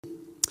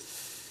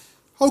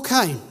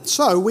Okay,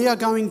 so we are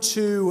going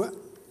to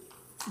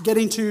get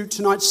into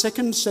tonight's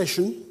second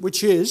session,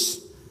 which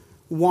is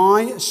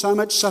why so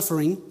much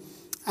suffering.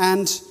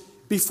 And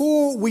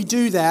before we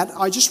do that,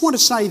 I just want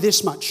to say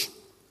this much.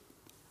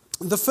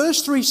 The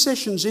first three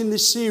sessions in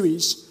this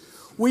series,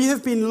 we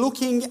have been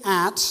looking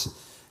at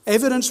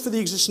evidence for the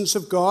existence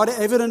of God,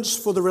 evidence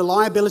for the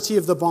reliability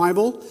of the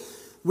Bible.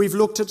 We've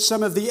looked at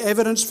some of the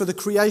evidence for the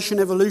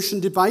creation-evolution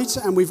debate,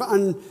 and we've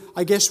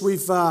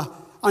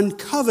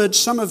uncovered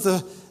some of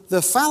the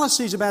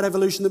fallacies about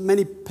evolution that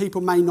many people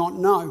may not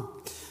know.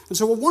 And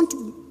so I want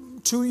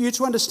you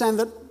to understand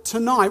that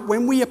tonight,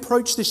 when we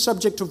approach this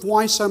subject of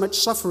why so much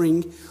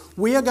suffering,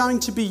 we are going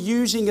to be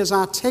using as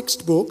our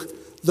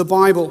textbook the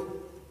Bible.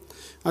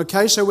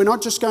 Okay, so we're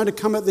not just going to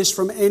come at this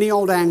from any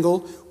old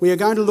angle. We are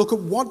going to look at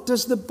what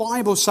does the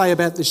Bible say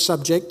about this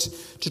subject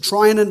to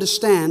try and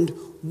understand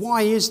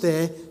why is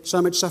there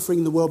so much suffering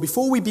in the world.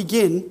 Before we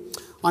begin,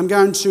 I'm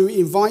going to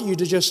invite you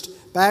to just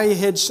bow your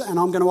heads and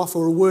I'm going to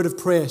offer a word of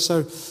prayer.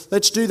 So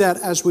let's do that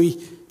as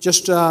we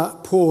just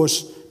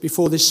pause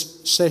before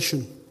this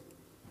session.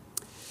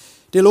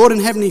 Dear Lord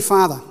and Heavenly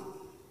Father,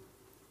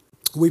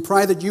 we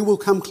pray that you will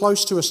come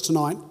close to us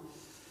tonight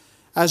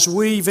as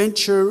we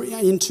venture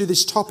into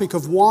this topic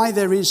of why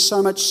there is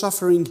so much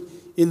suffering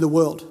in the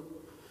world.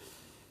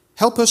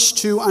 Help us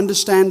to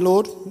understand,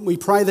 Lord. We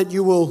pray that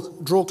you will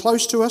draw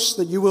close to us,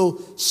 that you will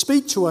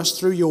speak to us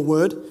through your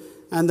word,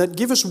 and that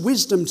give us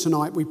wisdom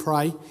tonight, we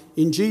pray.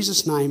 In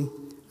Jesus' name,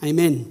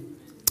 amen.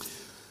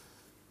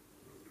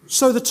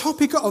 So the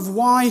topic of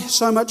why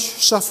so much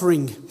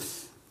suffering.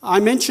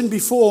 I mentioned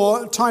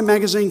before, Time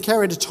magazine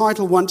carried a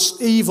title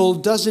once, Evil,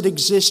 Does It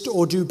Exist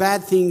or Do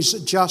Bad Things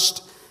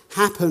Just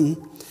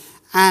Happen?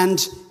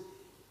 And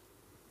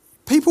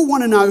people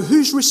want to know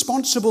who's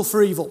responsible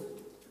for evil.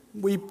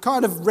 We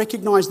kind of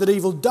recognise that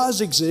evil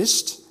does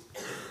exist,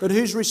 but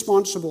who's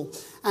responsible?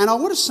 And I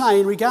want to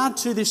say, in regard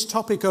to this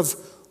topic of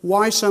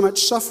why so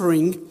much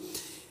suffering,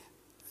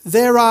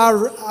 there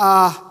are,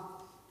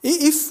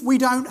 if we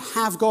don't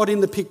have God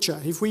in the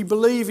picture, if we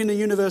believe in a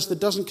universe that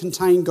doesn't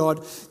contain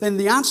God, then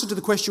the answer to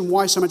the question,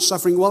 why so much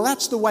suffering? Well,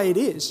 that's the way it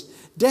is.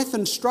 Death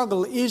and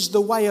struggle is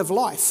the way of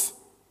life,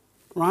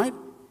 right?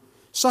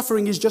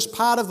 Suffering is just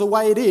part of the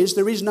way it is.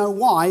 There is no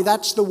why.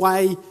 That's the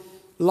way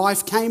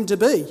life came to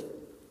be.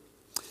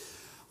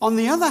 On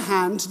the other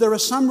hand, there are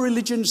some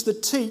religions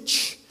that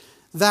teach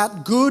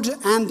that good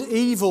and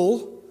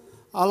evil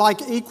are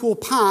like equal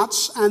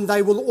parts and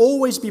they will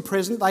always be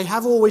present. They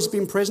have always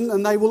been present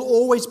and they will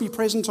always be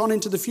present on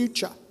into the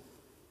future.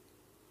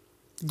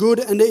 Good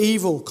and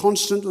evil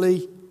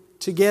constantly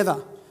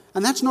together.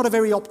 And that's not a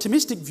very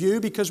optimistic view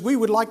because we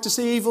would like to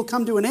see evil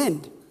come to an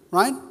end,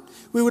 right?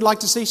 We would like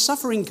to see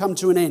suffering come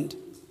to an end.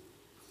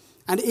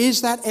 And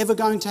is that ever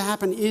going to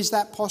happen? Is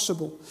that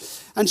possible?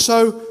 And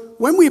so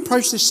when we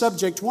approach this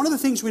subject, one of the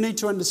things we need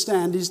to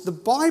understand is the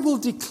Bible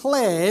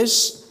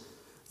declares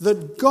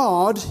that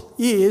God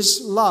is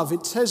love.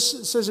 It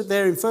says it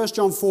there in 1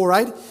 John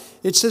 4:8.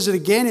 It says it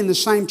again in the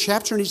same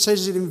chapter, and it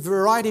says it in a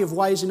variety of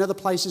ways in other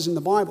places in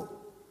the Bible.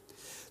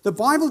 The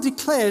Bible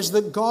declares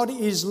that God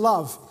is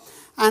love.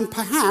 And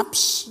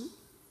perhaps,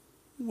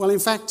 well, in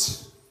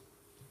fact,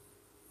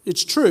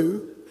 it's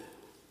true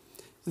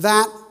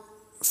that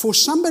for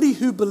somebody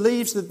who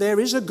believes that there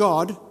is a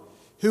God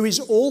who is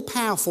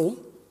all-powerful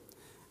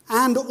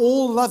and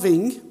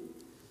all-loving,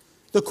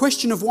 the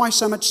question of why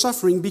so much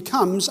suffering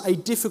becomes a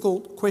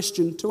difficult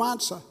question to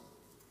answer.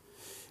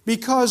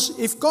 Because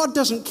if God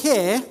doesn't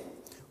care,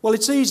 well,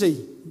 it's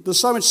easy. There's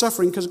so much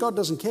suffering because God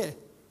doesn't care.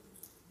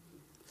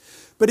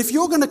 But if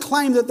you're going to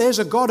claim that there's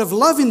a God of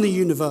love in the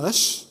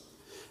universe,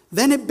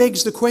 then it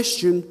begs the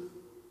question,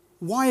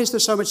 why is there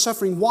so much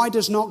suffering? Why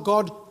does not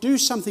God do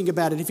something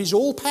about it? If he's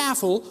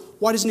all-powerful,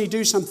 why doesn't he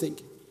do something?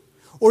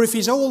 Or if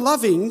he's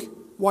all-loving,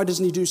 why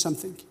doesn't he do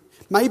something?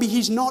 Maybe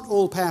he's not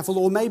all-powerful,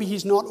 or maybe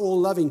he's not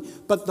all-loving,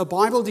 but the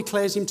Bible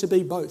declares him to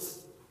be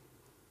both.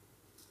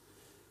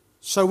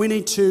 So we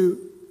need to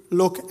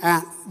look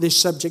at this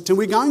subject, and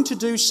we're going to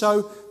do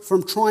so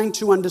from trying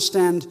to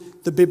understand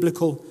the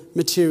biblical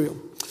material.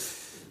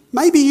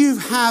 Maybe you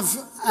have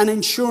an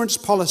insurance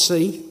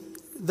policy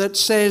that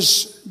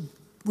says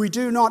we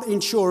do not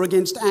insure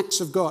against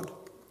acts of God.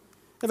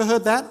 Ever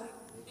heard that?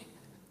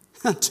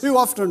 Too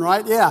often,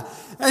 right? Yeah.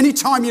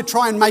 Anytime you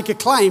try and make a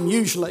claim,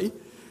 usually,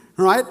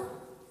 right?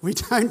 We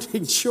don't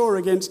insure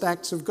against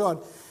acts of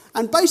God.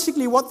 And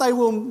basically what they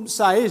will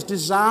say is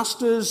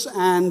disasters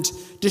and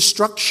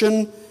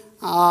destruction,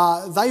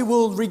 they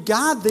will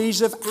regard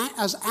these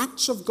as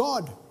acts of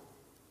God.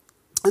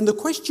 And the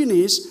question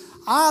is,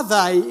 are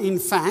they in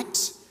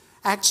fact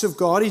acts of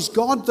God? Is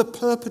God the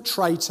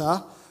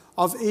perpetrator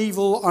of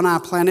evil on our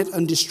planet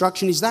and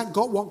destruction? Is that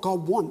what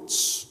God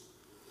wants?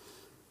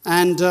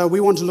 And we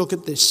want to look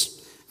at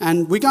this.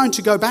 And we're going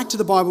to go back to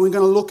the Bible. We're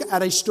going to look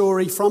at a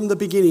story from the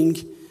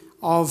beginning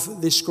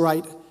of this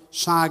great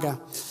saga.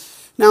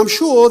 Now, I'm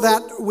sure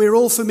that we're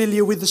all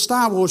familiar with the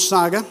Star Wars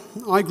saga.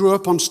 I grew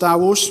up on Star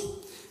Wars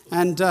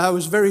and I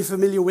was very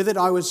familiar with it.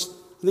 I was,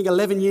 I think,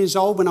 11 years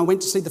old when I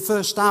went to see the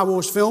first Star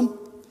Wars film.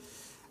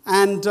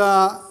 And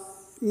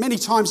many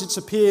times it's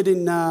appeared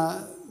in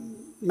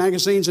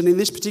magazines, and in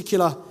this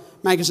particular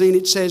magazine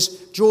it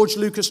says George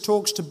Lucas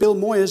talks to Bill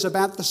Moyers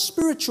about the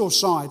spiritual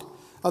side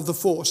of the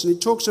Force. And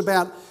it talks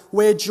about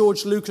where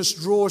George Lucas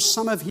draws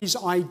some of his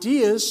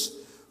ideas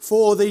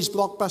for these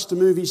blockbuster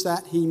movies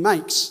that he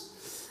makes.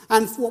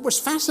 And what was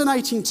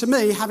fascinating to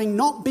me, having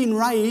not been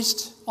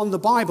raised on the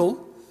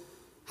Bible,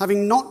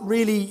 having not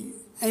really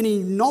any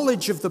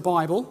knowledge of the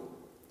Bible,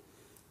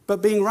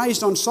 but being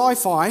raised on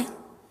sci-fi,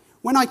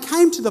 when I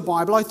came to the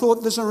Bible, I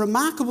thought there's a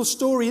remarkable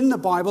story in the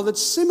Bible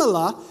that's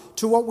similar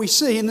to what we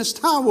see in the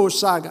Star Wars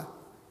saga.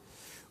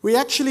 We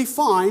actually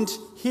find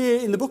here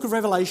in the book of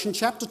Revelation,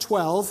 chapter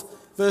 12,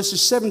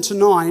 verses 7 to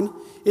 9,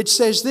 it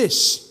says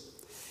this.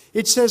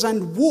 It says,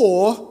 "And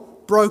war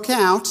broke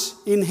out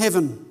in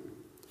heaven."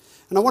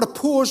 And I want to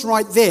pause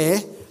right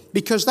there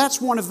because that's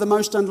one of the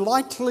most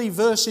unlikely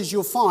verses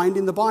you'll find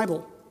in the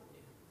Bible.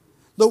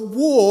 The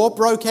war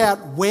broke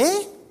out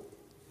where?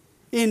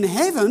 In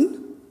heaven.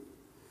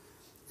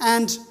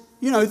 And,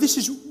 this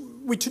is,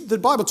 the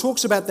Bible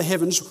talks about the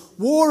heavens,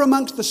 war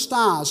amongst the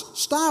stars.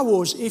 Star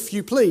Wars, if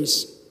you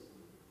please.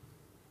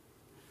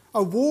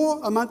 A war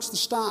amongst the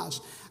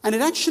stars. And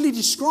it actually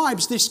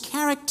describes this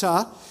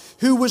character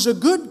who was a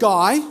good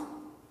guy,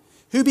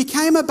 who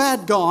became a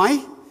bad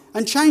guy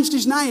and changed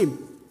his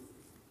name.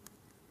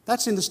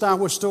 That's in the Star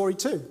Wars story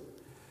too.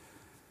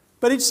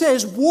 But it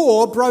says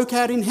war broke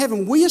out in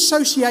heaven. We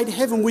associate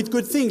heaven with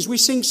good things. We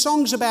sing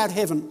songs about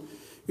heaven.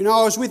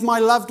 I was with my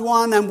loved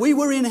one and we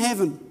were in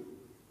heaven.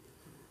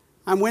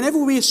 And whenever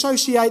we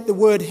associate the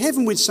word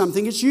heaven with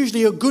something, it's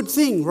usually a good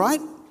thing, right?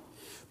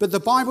 But the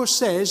Bible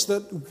says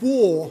that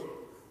war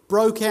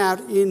broke out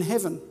in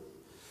heaven.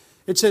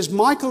 It says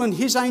Michael and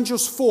his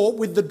angels fought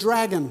with the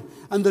dragon,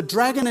 and the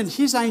dragon and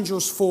his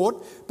angels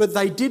fought, but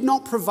they did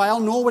not prevail,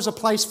 nor was a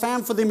place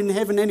found for them in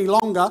heaven any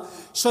longer.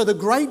 So the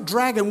great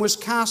dragon was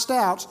cast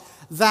out,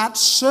 that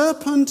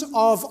serpent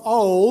of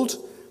old,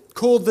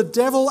 called the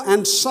devil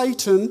and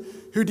Satan,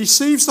 who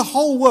deceives the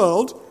whole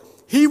world.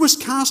 He was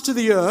cast to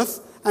the earth,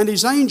 and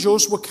his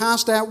angels were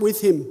cast out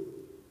with him.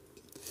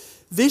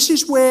 This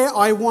is where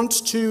I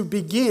want to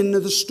begin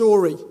the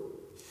story.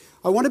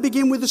 I want to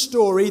begin with the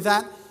story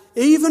that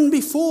even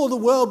before the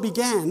world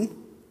began,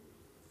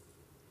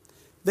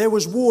 there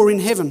was war in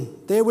heaven.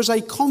 There was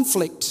a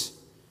conflict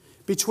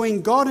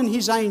between God and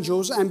his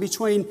angels and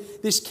between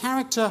this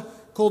character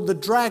called the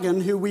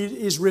dragon, who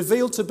is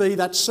revealed to be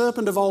that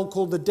serpent of old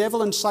called the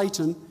devil and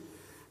Satan.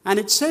 And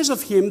it says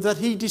of him that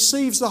he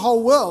deceives the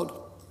whole world.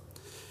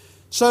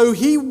 So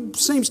he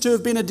seems to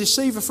have been a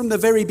deceiver from the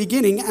very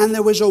beginning, and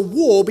there was a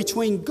war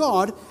between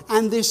God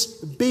and this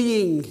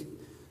being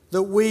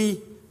that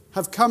we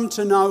have come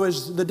to know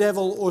as the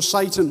devil or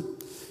Satan.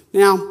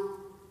 Now,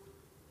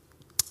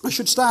 I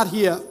should start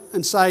here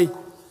and say,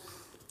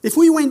 if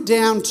we went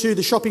down to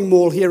the shopping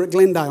mall here at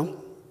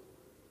Glendale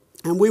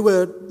and we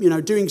were,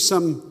 doing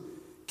some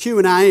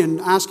Q&A and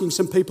asking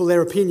some people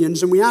their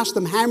opinions, and we asked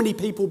them how many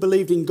people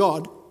believed in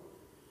God,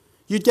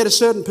 you'd get a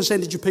certain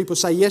percentage of people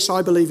say, yes,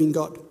 I believe in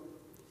God.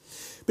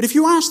 But if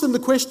you ask them the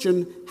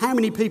question, how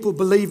many people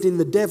believed in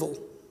the devil,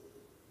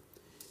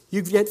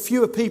 you'd get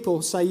fewer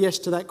people say yes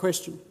to that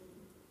question.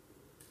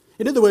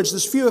 In other words,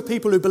 there's fewer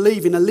people who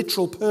believe in a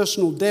literal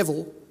personal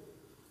devil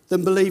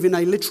than believe in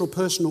a literal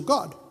personal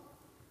God.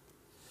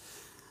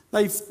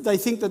 They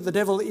think that the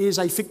devil is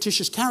a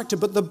fictitious character,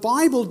 but the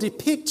Bible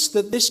depicts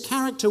that this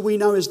character we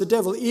know as the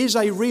devil is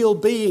a real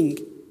being.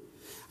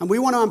 And we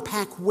want to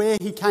unpack where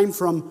he came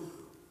from.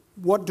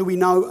 What do we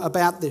know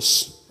about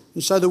this?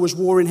 And so there was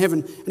war in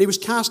heaven, and he was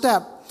cast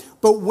out.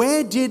 But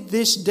where did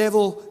this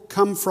devil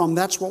come from?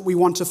 That's what we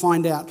want to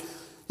find out.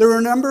 There are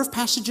a number of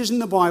passages in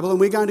the Bible, and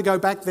we're going to go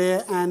back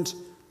there and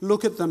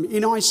look at them.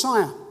 In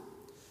Isaiah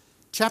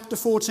chapter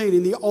 14,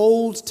 in the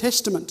Old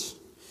Testament,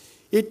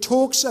 it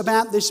talks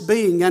about this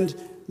being, and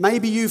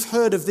maybe you've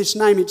heard of this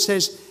name. It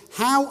says,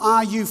 "How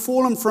are you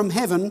fallen from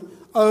heaven,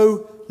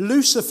 O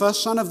Lucifer,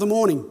 son of the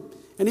morning?"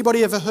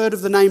 Anybody ever heard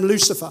of the name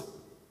Lucifer?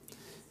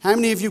 How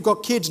many of you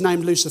got kids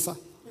named Lucifer?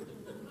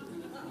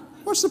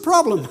 What's the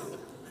problem?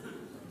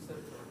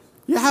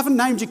 You haven't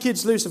named your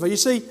kids Lucifer. You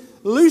see,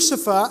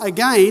 Lucifer,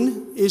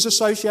 again, is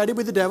associated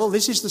with the devil.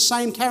 This is the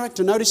same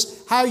character.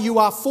 Notice how you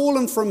are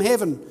fallen from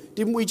heaven.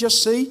 Didn't we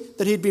just see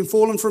that he'd been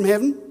fallen from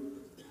heaven?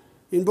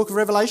 In the book of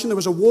Revelation, there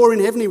was a war in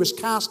heaven. He was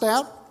cast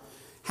out.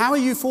 How are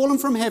you fallen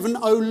from heaven,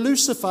 O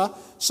Lucifer,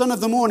 son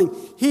of the morning?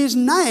 His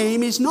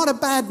name is not a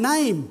bad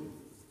name.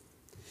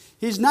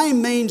 His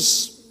name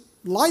means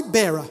light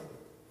bearer.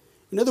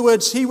 In other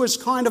words, he was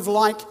kind of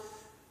like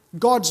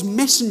God's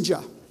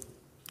messenger.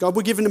 God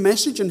would give him a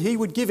message and he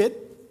would give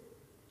it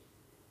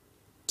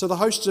to the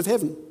hosts of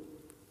heaven.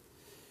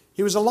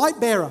 He was a light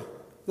bearer.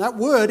 That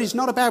word is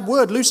not a bad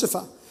word,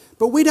 Lucifer.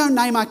 But we don't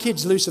name our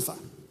kids Lucifer.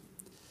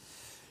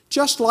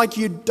 Just like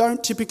you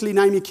don't typically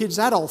name your kids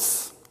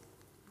Adolf.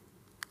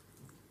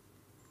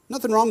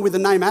 Nothing wrong with the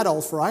name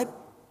Adolf, right?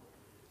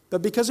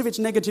 But because of its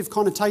negative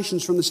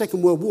connotations from the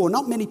Second World War,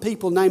 not many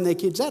people name their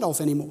kids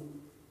Adolf anymore.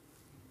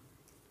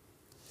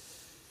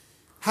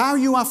 How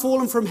you are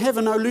fallen from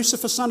heaven, O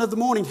Lucifer, son of the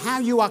morning. How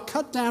you are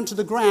cut down to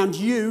the ground,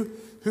 you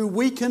who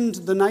weakened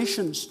the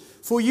nations.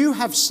 For you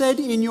have said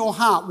in your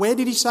heart. Where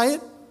did he say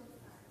it?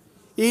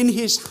 In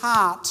his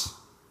heart.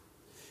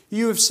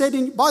 You have said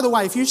in... By the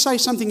way, if you say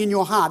something in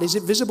your heart, is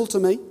it visible to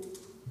me?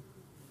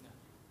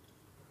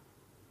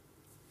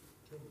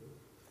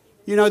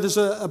 You know, there's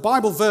a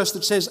Bible verse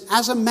that says,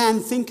 as a man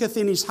thinketh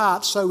in his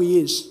heart, so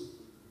he is.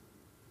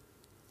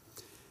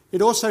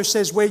 It also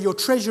says, where your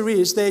treasure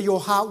is, there your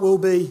heart will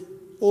be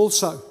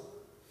also.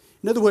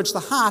 In other words, the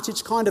heart,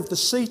 it's kind of the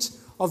seat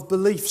of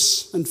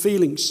beliefs and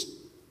feelings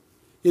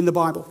in the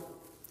Bible.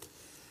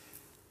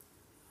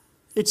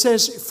 It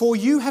says, for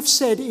you have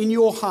said in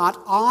your heart,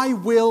 I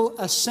will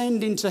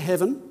ascend into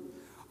heaven.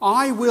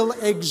 I will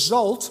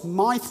exalt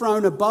my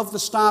throne above the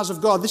stars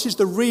of God. This is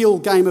the real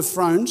Game of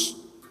Thrones,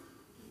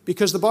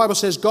 because the Bible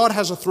says God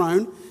has a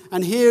throne.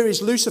 And here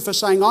is Lucifer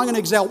saying, I'm going to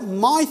exalt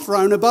my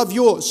throne above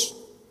yours.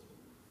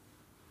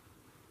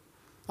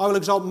 I will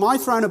exalt my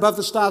throne above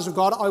the stars of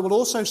God. I will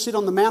also sit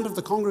on the mount of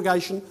the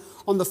congregation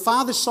on the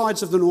farthest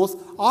sides of the north.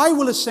 I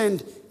will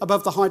ascend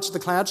above the heights of the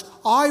clouds.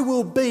 I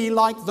will be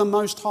like the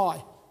Most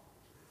High.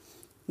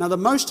 Now, the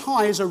Most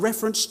High is a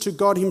reference to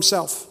God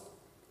himself.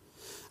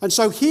 And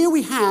so here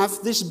we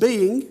have this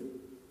being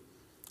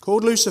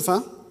called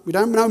Lucifer. We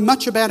don't know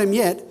much about him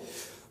yet,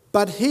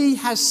 but he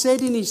has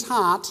said in his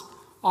heart,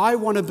 I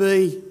want to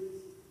be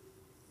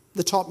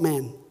the top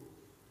man.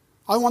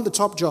 I want the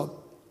top job.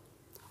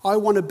 I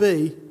want to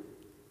be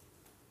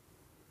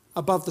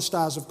above the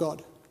stars of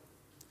God.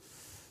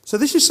 So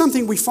this is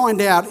something we find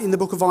out in the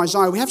book of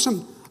Isaiah. We have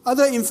some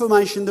other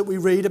information that we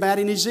read about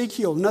in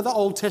Ezekiel, another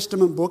Old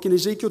Testament book, in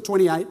Ezekiel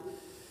 28.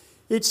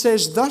 It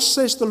says, thus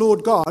says the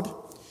Lord God,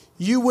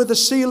 you were the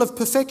seal of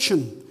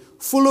perfection,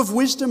 full of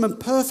wisdom and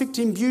perfect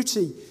in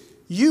beauty.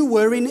 You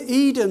were in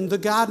Eden, the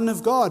garden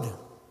of God.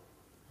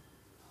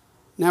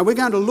 Now we're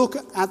going to look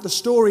at the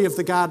story of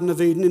the Garden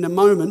of Eden in a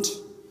moment.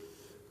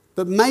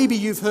 But maybe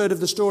you've heard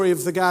of the story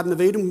of the Garden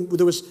of Eden.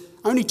 There was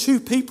only two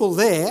people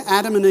there,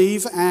 Adam and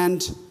Eve,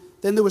 and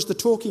then there was the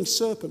talking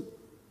serpent.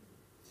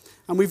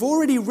 And we've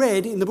already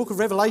read in the book of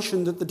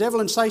Revelation that the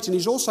devil and Satan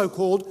is also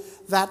called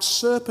that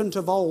serpent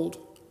of old.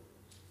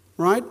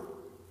 Right?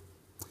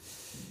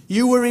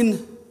 You were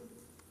in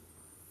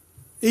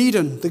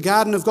Eden, the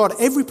garden of God.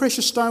 Every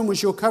precious stone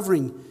was your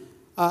covering.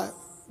 The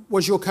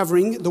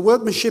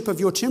workmanship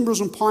of your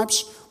timbrels and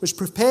pipes was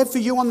prepared for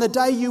you on the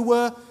day you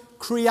were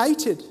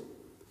created.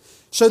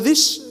 So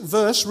this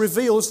verse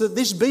reveals that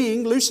this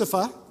being,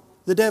 Lucifer,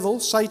 the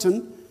devil,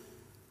 Satan,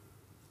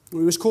 he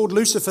was called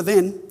Lucifer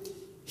then,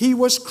 he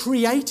was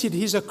created.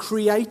 He's a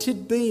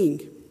created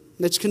being.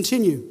 Let's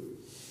continue.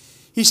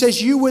 He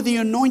says, you were the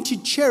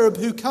anointed cherub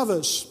who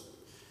covers.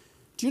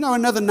 Do you know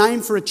another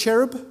name for a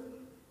cherub?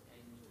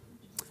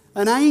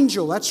 An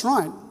angel, that's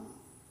right.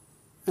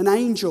 An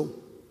angel.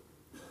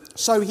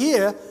 So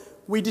here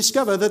we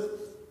discover that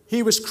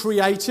he was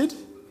created.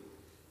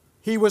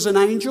 He was an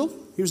angel.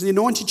 He was the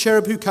anointed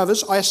cherub who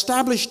covers. I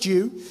established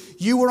you.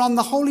 You were on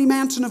the holy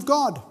mountain of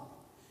God.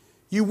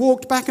 You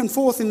walked back and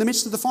forth in the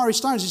midst of the fiery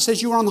stones. It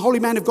says you were on the holy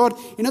mountain of God.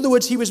 In other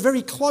words, he was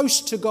very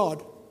close to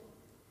God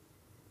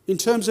in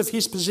terms of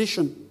his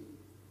position.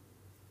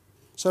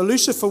 So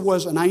Lucifer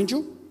was an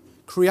angel,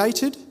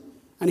 created,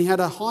 and he had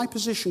a high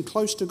position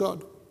close to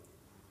God.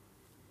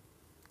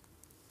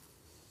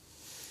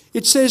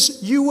 It says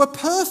you were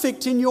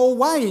perfect in your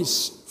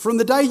ways from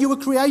the day you were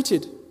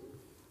created.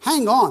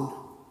 Hang on.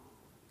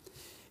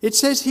 It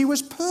says he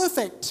was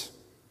perfect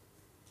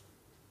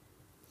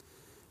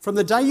from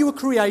the day you were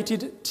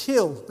created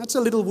till, that's a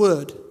little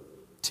word,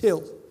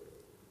 till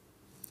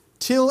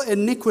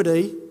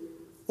iniquity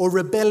or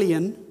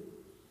rebellion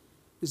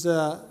is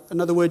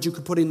another word you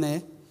could put in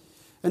there,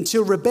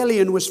 until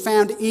rebellion was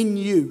found in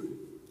you.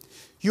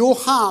 Your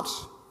heart,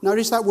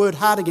 notice that word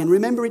heart again.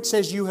 Remember it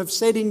says you have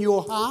said in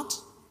your heart.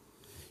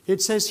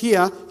 It says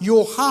here,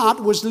 your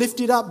heart was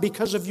lifted up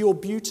because of your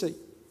beauty.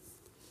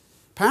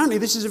 Apparently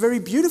this is a very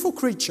beautiful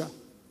creature.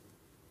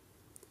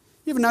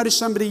 You ever notice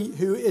somebody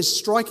who is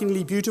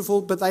strikingly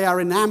beautiful, but they are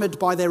enamored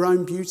by their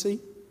own beauty?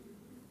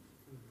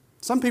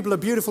 Some people are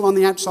beautiful on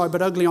the outside,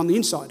 but ugly on the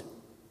inside.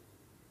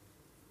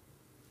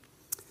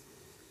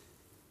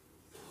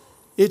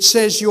 It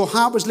says, your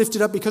heart was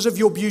lifted up because of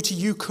your beauty.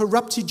 You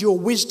corrupted your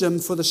wisdom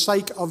for the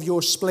sake of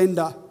your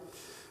splendor.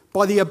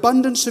 By the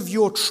abundance of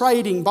your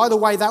trading. By the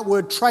way, that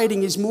word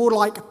trading is more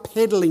like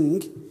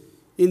peddling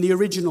in the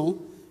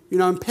original. You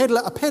know,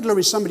 a peddler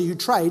is somebody who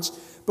trades.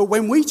 But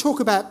when we talk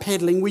about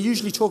peddling, we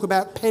usually talk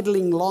about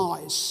peddling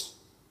lies.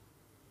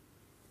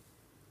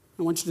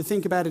 I want you to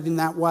think about it in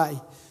that way.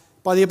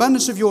 By the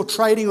abundance of your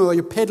trading or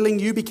your peddling,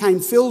 you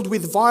became filled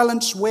with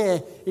violence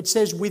where? It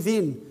says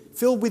within.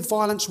 Filled with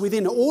violence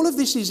within. All of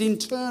this is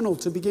internal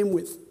to begin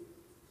with.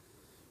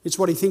 It's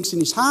what he thinks in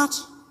his heart.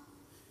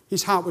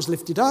 His heart was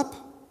lifted up.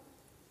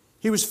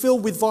 He was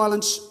filled with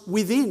violence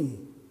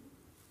within.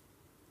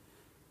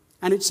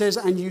 And it says,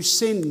 and you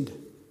sinned.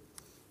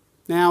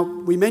 Now,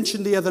 we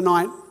mentioned the other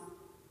night,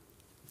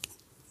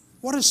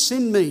 what does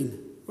sin mean?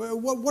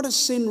 What does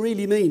sin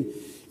really mean?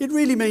 It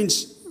really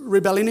means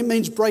rebellion. It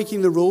means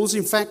breaking the rules.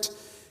 In fact,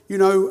 if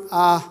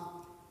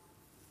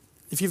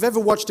you've ever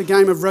watched a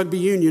game of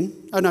rugby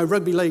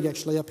league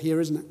actually up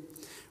here, isn't it?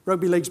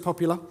 Rugby league's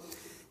popular.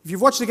 If you've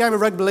watched a game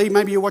of rugby league,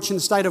 maybe you're watching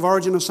the State of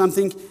Origin or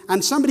something,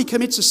 and somebody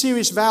commits a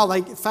serious foul,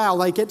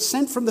 they get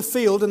sent from the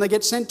field and they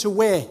get sent to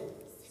where?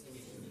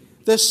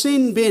 The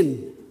sin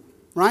bin,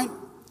 right?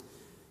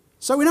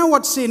 So we know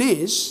what sin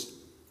is,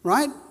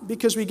 right?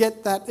 Because we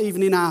get that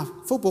even in our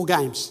football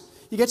games.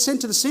 You get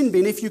sent to the sin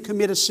bin if you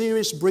commit a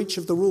serious breach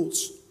of the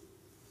rules.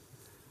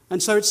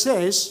 And so it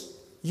says,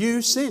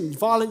 you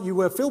sinned. You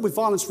were filled with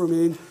violence from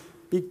within,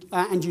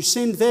 and you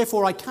sinned.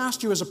 Therefore, I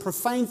cast you as a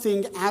profane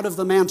thing out of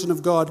the mountain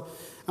of God.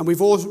 And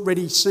we've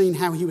already seen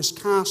how he was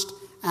cast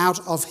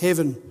out of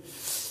heaven.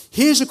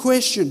 Here's a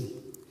question.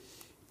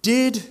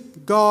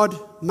 Did God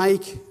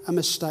make a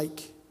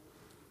mistake?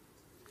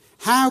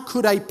 How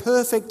could a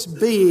perfect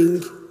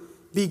being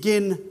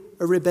begin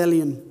a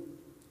rebellion?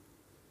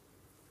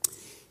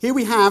 Here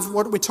we have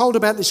what we're told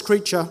about this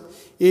creature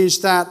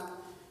is that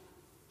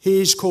he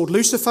is called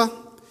Lucifer.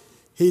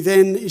 He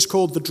then is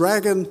called the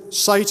dragon,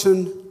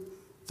 Satan,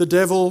 the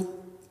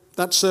devil,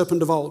 that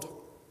serpent of old.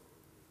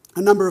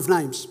 A number of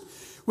names.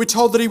 We're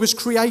told that he was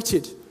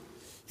created.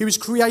 He was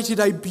created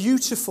a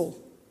beautiful,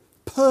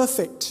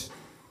 perfect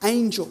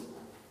angel.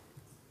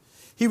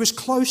 He was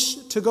close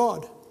to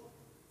God.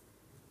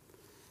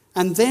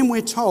 And then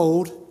we're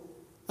told,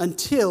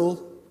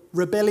 until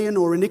rebellion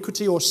or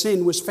iniquity or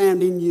sin was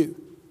found in you.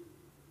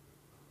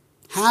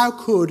 How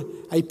could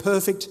a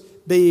perfect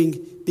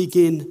being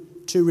begin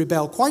to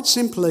rebel? Quite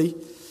simply,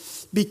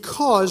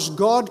 because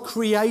God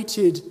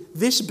created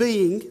this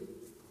being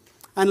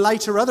and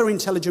later other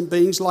intelligent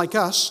beings like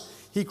us.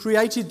 He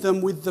created them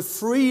with the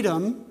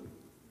freedom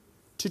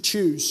to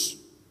choose.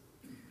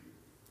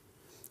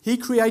 He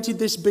created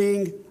this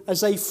being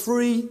as a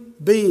free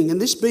being, and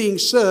this being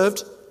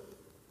served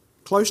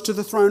close to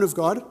the throne of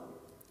God,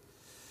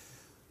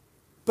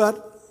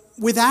 but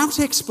without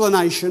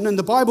explanation, and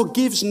the Bible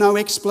gives no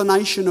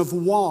explanation of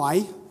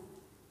why,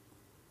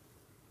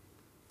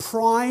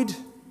 pride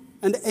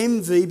and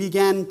envy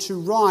began to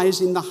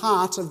rise in the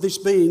heart of this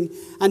being,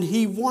 and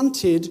he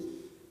wanted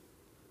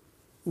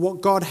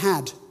what God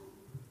had.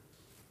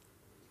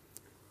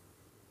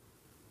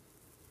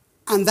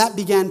 And that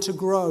began to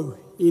grow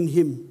in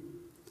him.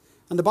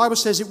 And the Bible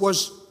says it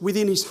was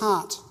within his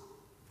heart.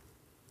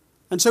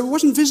 And so it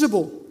wasn't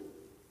visible.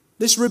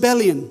 This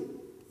rebellion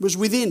was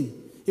within.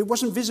 It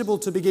wasn't visible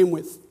to begin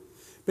with.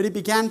 But it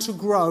began to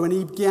grow, and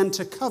he began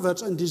to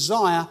covet and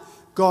desire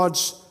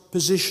God's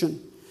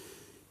position.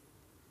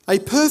 A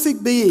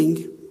perfect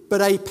being,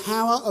 but a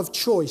power of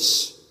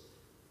choice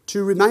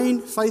to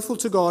remain faithful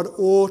to God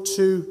or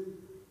to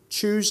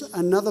choose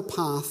another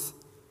path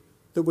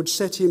that would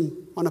set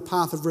him on a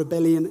path of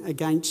rebellion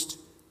against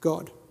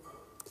God.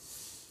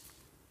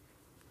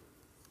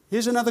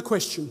 Here's another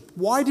question.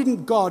 Why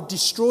didn't God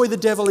destroy the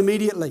devil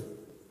immediately?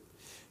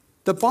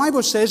 The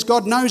Bible says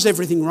God knows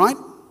everything, right?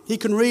 He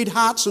can read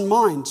hearts and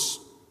minds.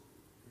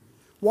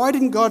 Why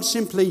didn't God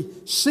simply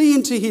see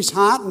into his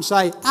heart and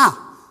say,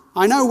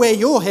 I know where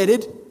you're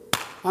headed.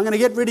 I'm going to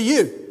get rid of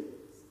you.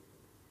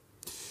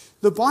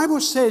 The Bible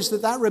says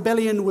that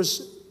rebellion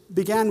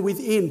began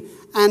within,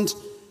 and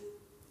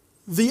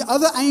the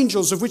other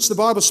angels of which the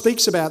Bible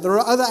speaks about, there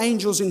are other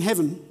angels in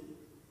heaven,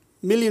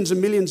 millions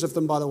and millions of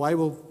them, by the way.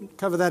 We'll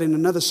cover that in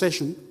another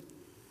session.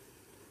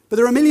 But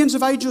there are millions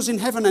of angels in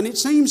heaven, and it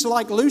seems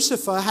like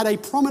Lucifer had a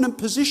prominent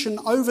position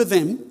over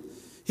them.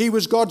 He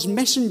was God's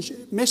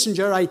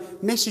messenger, a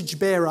message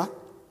bearer.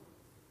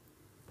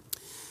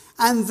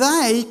 And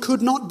they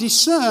could not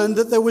discern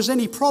that there was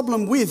any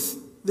problem with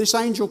this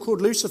angel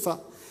called Lucifer.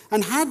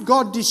 And had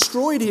God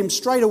destroyed him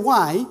straight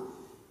away,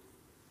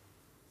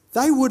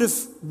 they would have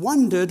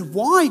wondered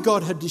why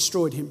God had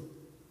destroyed him.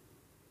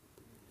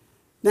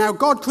 Now,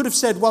 God could have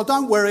said, well,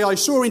 don't worry, I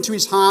saw into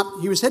his heart,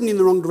 he was heading in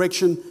the wrong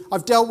direction,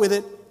 I've dealt with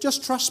it,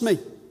 just trust me.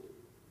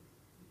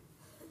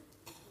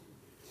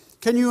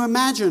 Can you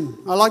imagine?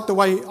 I like the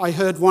way I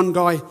heard one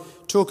guy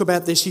talk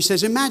about this. He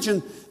says,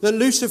 imagine that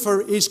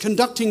Lucifer is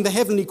conducting the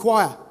heavenly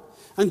choir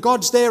and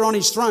God's there on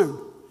his throne.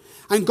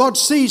 And God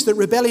sees that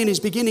rebellion is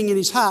beginning in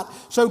his heart.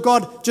 So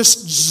God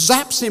just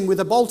zaps him with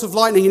a bolt of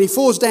lightning and he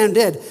falls down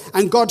dead.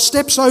 And God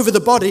steps over the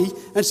body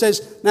and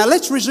says, now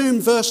let's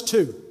resume verse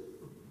 2.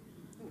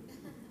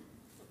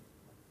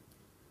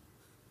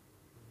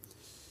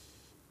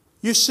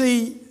 You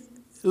see,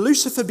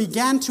 Lucifer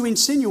began to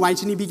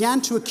insinuate and he began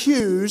to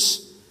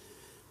accuse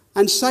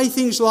and say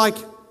things like,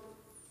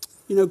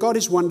 God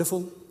is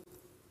wonderful,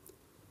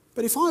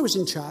 but if I was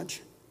in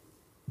charge.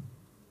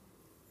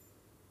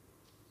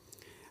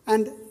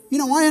 And,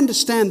 I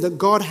understand that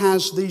God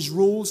has these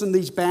rules and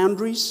these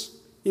boundaries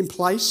in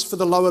place for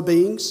the lower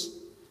beings,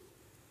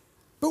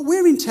 but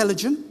we're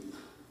intelligent.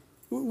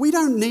 We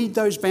don't need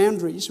those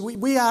boundaries.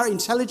 We are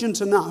intelligent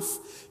enough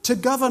to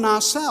govern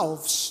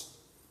ourselves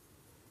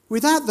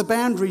without the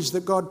boundaries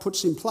that God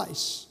puts in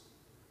place.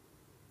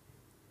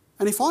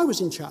 And if I was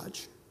in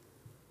charge,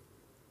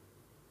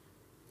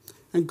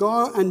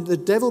 And the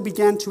devil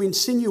began to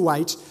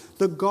insinuate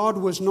that God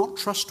was not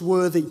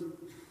trustworthy.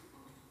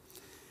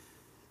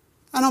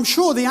 And I'm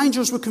sure the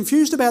angels were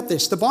confused about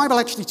this. The Bible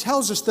actually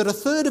tells us that a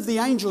third of the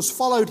angels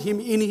followed him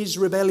in his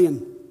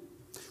rebellion.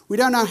 We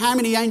don't know how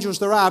many angels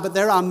there are, but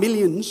there are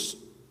millions.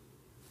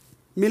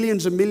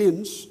 Millions and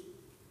millions.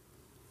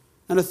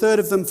 And a third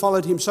of them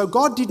followed him. So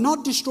God did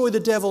not destroy the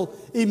devil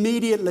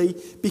immediately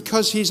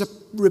because his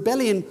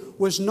rebellion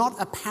was not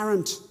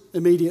apparent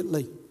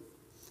immediately.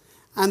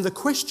 And the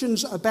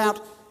questions about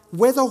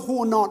whether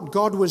or not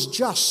God was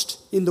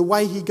just in the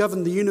way he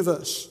governed the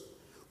universe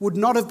would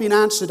not have been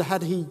answered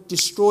had he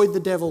destroyed the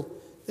devil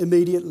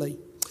immediately.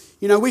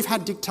 You know, we've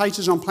had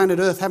dictators on planet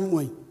Earth, haven't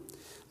we?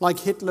 Like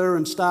Hitler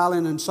and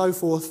Stalin and so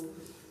forth.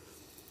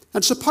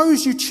 And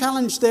suppose you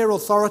challenged their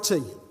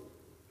authority.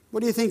 What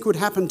do you think would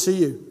happen to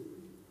you?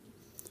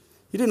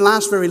 You didn't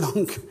last very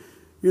long.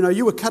 You know,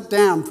 you were cut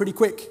down pretty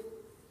quick.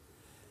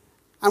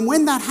 And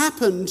when that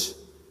happened,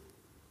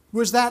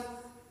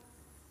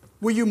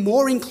 were you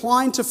more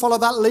inclined to follow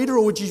that leader,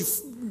 or were you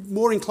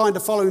more inclined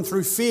to follow him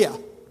through fear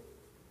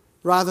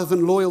rather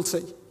than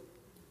loyalty?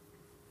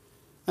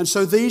 And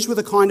so these were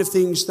the kind of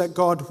things that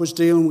God was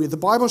dealing with. The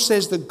Bible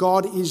says that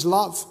God is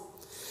love.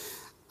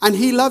 And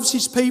he loves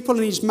his people,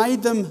 and he's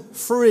made them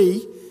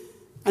free,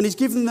 and he's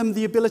given them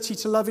the ability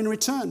to love in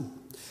return.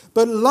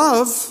 But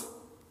love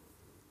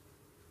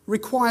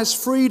requires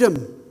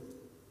freedom.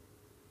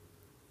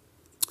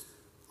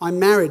 I'm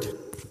married,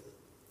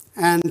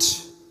 and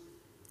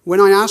when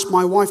I asked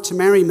my wife to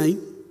marry me,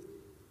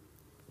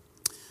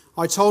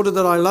 I told her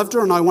that I loved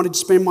her and I wanted to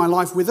spend my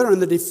life with her,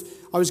 and that if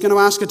I was going to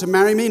ask her to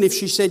marry me, and if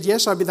she said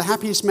yes, I'd be the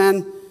happiest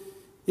man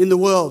in the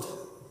world.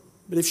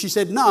 But if she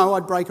said no,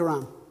 I'd break her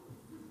arm.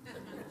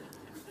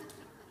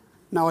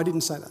 No, I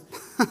didn't say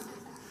that.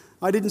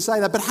 I didn't say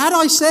that. But had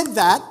I said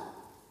that,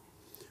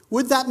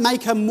 would that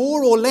make her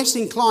more or less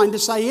inclined to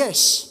say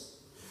yes?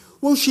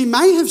 Well, she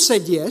may have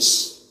said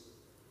yes,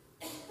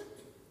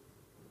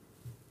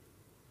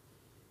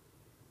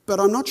 but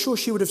I'm not sure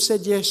she would have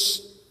said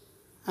yes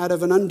out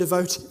of an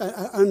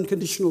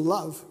unconditional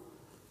love.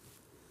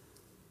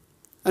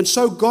 And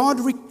so God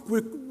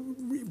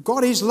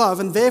is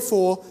love, and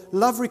therefore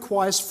love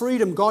requires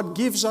freedom. God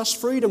gives us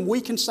freedom.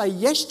 We can say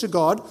yes to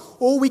God,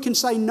 or we can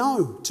say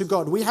no to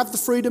God. We have the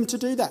freedom to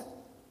do that.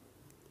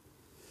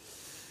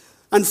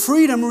 And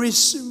freedom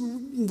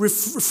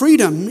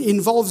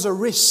involves a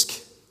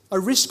risk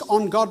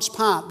on God's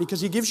part,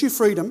 because he gives you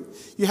freedom.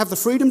 You have the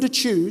freedom to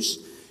choose.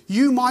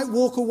 You might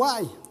walk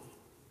away.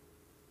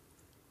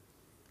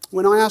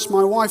 When I asked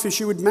my wife if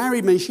she would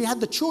marry me, she had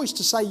the choice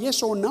to say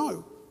yes or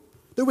no.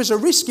 There was a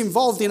risk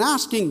involved in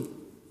asking.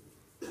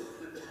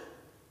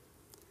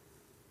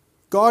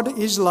 God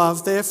is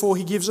love, therefore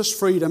he gives us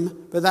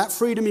freedom, but that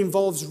freedom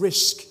involves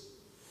risk.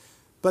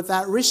 But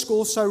that risk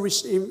also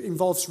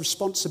involves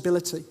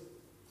responsibility.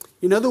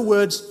 In other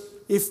words,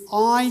 if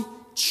I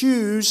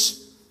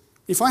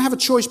have a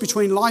choice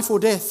between life or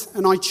death,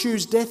 and I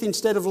choose death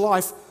instead of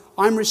life,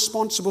 I'm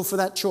responsible for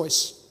that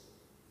choice.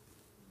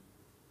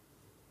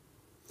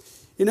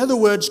 In other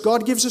words,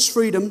 God gives us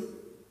freedom.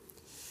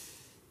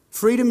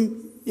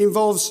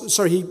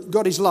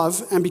 God is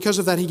love, and because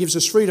of that he gives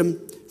us freedom.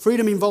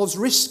 Freedom involves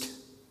risk,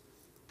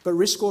 but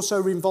risk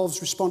also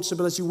involves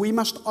responsibility. We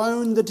must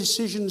own the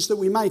decisions that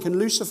we make, and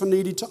Lucifer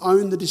needed to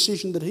own the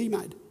decision that he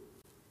made.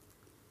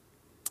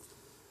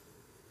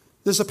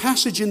 There's a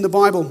passage in the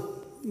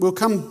Bible, we'll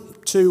come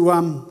to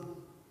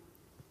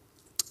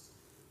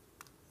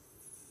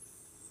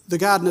the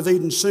Garden of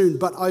Eden soon,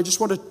 but I just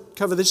want to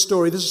cover this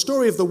story. There's a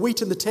story of the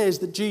wheat and the tares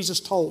that Jesus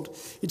told.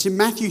 It's in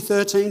Matthew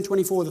 13,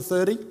 24 to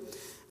 30.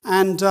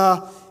 And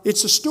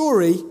it's a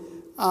story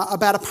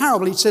about a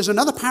parable. It says,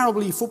 another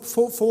parable he put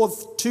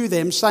forth to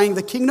them, saying,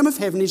 the kingdom of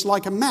heaven is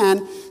like a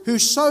man who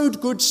sowed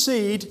good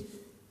seed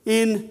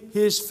in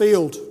his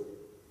field.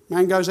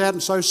 Man goes out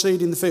and sows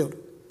seed in the field.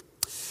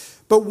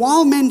 But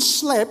while men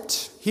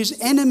slept, his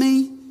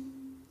enemy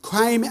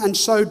came and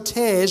sowed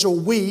tares or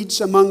weeds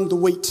among the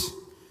wheat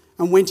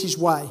and went his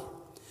way.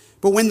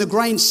 But when the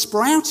grain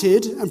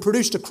sprouted and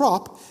produced a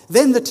crop,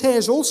 then the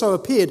tares also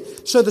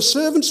appeared. So the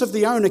servants of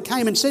the owner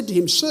came and said to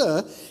him,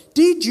 Sir,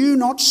 did you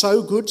not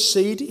sow good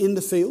seed in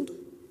the field?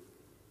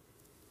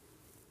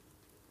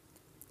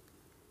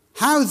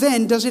 How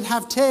then does it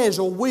have tares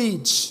or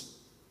weeds?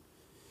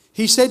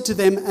 He said to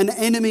them, an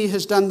enemy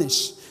has done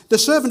this. The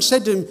servant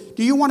said to him,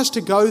 do you want us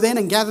to go then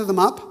and gather them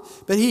up?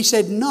 But he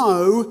said,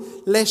 no,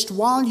 lest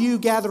while you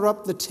gather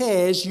up the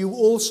tares, you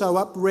also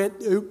uproot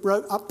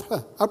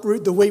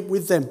the wheat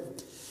with them.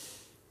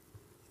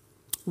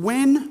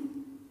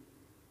 When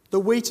the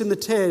wheat and the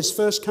tares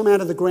first come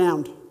out of the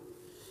ground,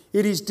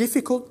 it is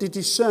difficult to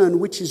discern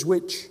which is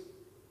which.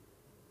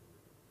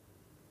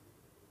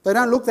 They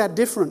don't look that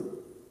different,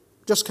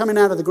 just coming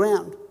out of the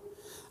ground.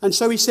 And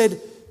so he said,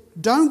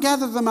 don't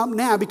gather them up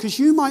now, because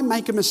you might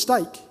make a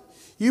mistake.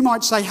 You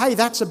might say, hey,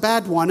 that's a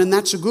bad one and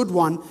that's a good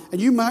one,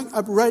 and you might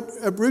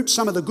uproot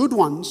some of the good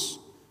ones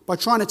by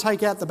trying to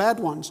take out the bad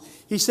ones.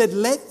 He said,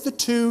 let the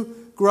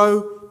two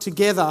grow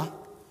together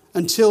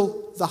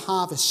until the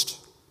harvest.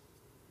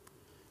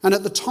 And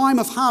at the time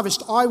of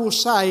harvest, I will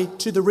say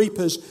to the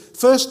reapers,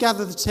 first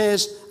gather the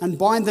tares and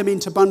bind them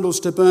into bundles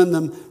to burn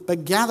them,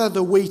 but gather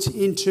the wheat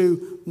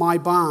into my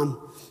barn.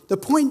 The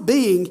point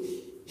being,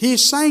 he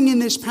is saying in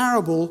this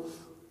parable,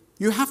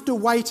 you have to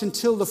wait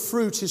until the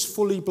fruit is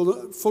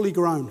fully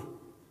grown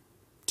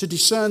to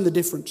discern the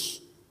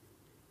difference,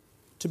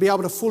 to be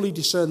able to fully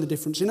discern the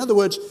difference. In other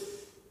words,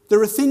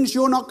 there are things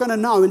you're not going to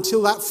know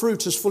until that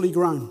fruit is fully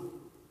grown.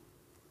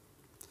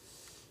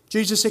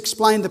 Jesus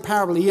explained the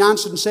parable. He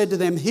answered and said to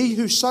them, he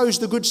who sows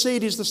the good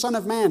seed is the Son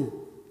of Man.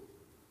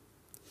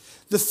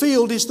 The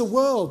field is the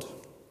world.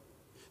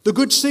 The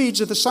good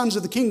seeds are the sons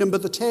of the kingdom,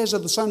 but the tares are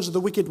the sons of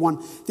the wicked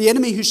one. The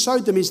enemy who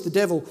sowed them is the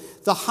devil.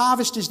 The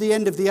harvest is the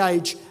end of the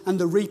age, and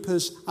the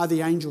reapers are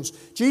the angels.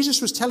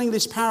 Jesus was telling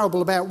this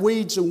parable about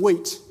weeds and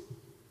wheat.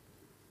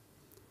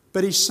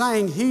 But he's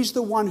saying he's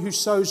the one who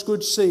sows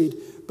good seed,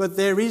 but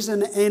there is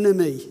an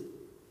enemy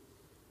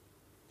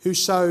who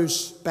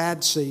sows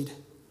bad seed,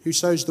 who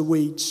sows the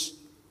weeds.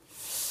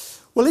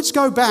 Well, let's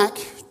go back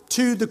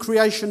to the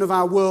creation of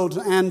our world,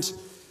 and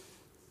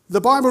the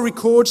Bible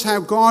records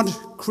how God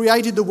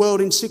created the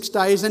world in 6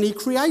 days, and he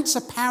creates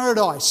a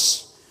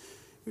paradise.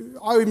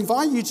 I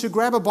invite you to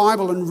grab a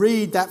Bible and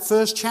read that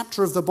first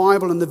chapter of the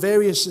Bible and the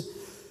various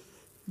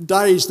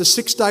days, the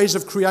 6 days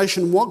of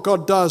creation, what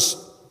God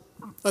does.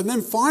 And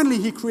then finally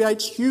he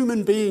creates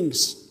human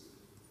beings.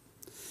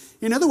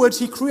 In other words,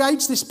 he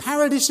creates this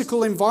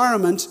paradisical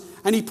environment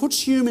and he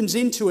puts humans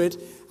into it,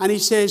 and he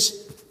says,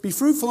 be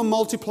fruitful and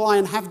multiply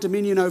and have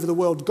dominion over the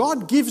world.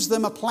 God gives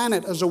them a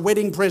planet as a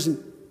wedding present.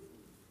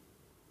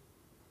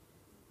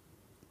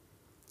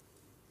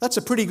 That's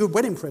a pretty good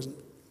wedding present.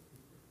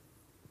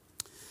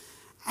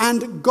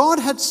 And God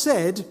had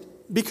said,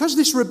 because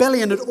this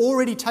rebellion had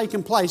already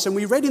taken place, and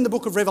we read in the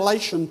book of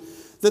Revelation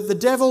that the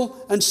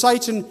devil and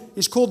Satan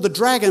is called the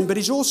dragon, but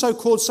he's also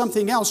called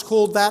something else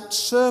called that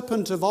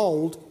serpent of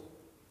old.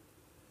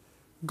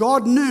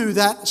 God knew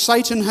that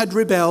Satan had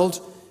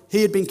rebelled,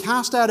 he had been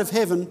cast out of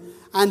heaven,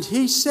 and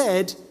he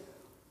said,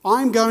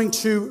 I'm going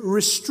to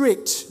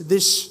restrict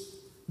this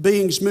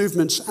being's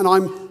movements, and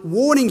I'm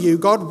warning you,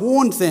 God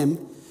warned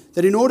them,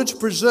 that in order to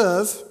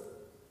preserve...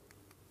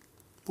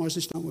 Why is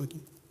this not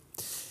working?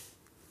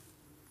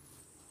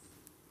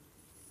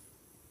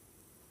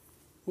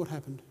 What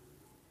happened?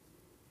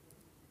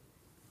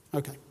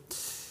 Okay.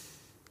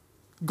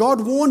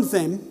 God warned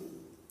them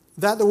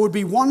that there would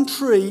be one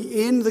tree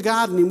in the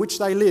garden in which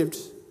they lived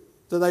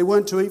that they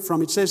weren't to eat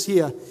from. It says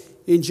here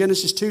in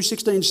Genesis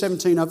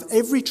 2:16-17, of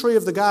every tree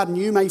of the garden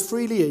you may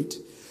freely eat,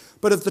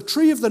 but of the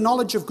tree of the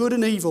knowledge of good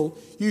and evil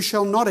you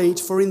shall not eat,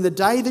 for in the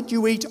day that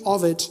you eat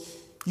of it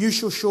you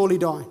shall surely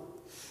die.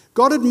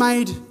 God had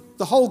made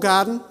the whole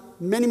garden,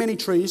 many, many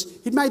trees.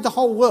 He'd made the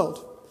whole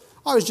world.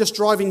 I was just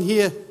driving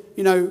here,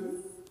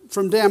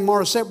 from down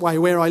Morisset Way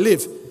where I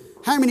live.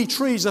 How many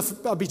trees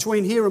are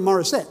between here and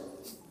Morisset?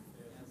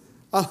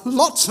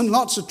 Lots and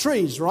lots of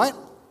trees, right?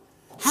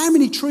 How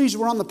many trees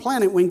were on the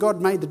planet when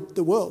God made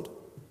the world?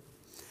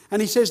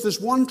 And he says, there's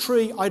one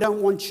tree I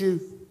don't want you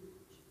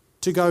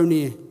to go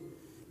near,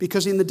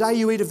 because in the day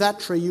you eat of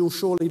that tree, you will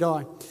surely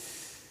die.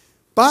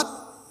 But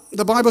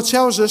the Bible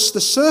tells us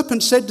the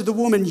serpent said to the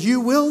woman, you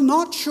will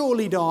not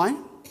surely die.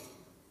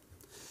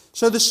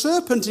 So the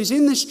serpent is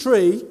in this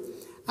tree,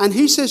 and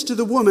he says to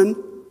the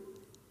woman,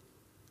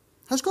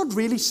 has God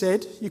really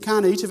said you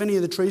can't eat of any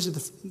of the trees of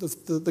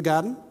the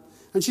garden?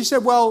 And she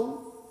said,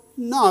 well,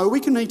 no,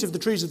 we can eat of the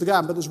trees of the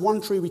garden, but there's one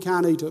tree we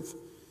can't eat of.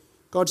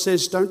 God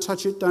says, don't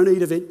touch it, don't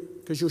eat of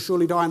it, because you'll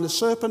surely die. And the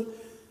serpent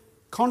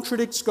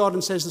contradicts God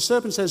and says, the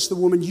serpent says to the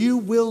woman, you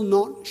will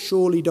not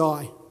surely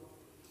die.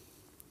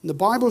 And the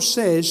Bible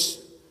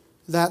says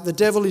that the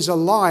devil is a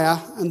liar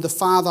and the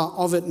father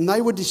of it. And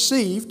they were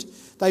deceived.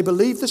 They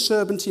believed the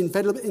serpent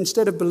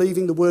instead of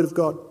believing the word of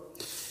God.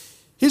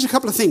 Here's a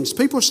couple of things.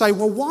 People say,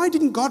 well, why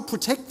didn't God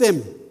protect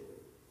them?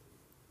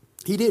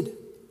 He did.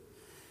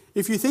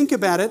 If you think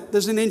about it,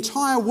 there's an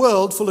entire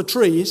world full of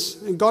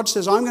trees, and God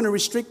says, I'm going to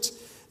restrict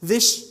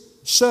this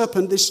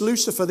serpent, this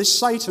Lucifer, this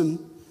Satan.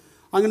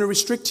 I'm going to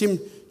restrict him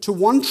to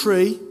one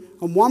tree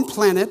on one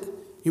planet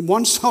in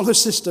one solar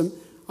system.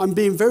 I'm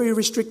being very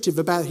restrictive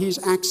about his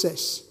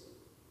access.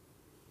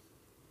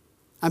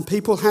 And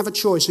people have a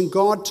choice, and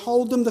God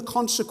told them the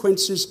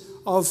consequences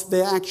of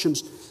their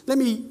actions. Let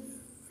me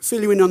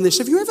fill you in on this.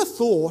 Have you ever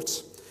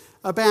thought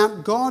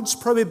about God's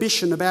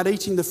prohibition about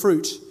eating the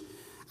fruit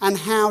and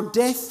how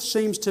death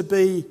seems to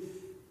be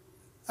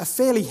a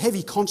fairly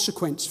heavy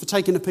consequence for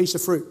taking a piece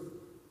of fruit?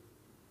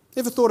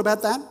 Ever thought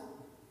about that?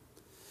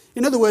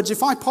 In other words,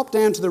 if I popped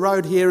down to the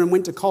road here and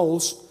went to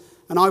Coles,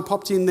 and I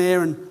popped in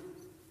there and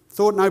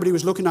thought nobody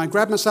was looking, I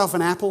grabbed myself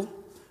an apple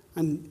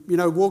and,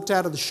 walked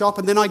out of the shop,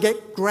 and then I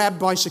get grabbed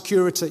by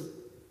security.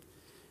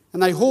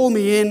 And they haul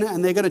me in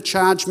and they're going to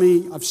charge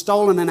me, I've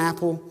stolen an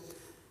apple,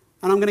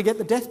 and I'm going to get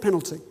the death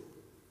penalty.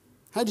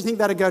 How do you think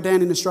that'd go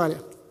down in Australia?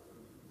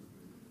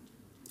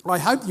 I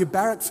hope you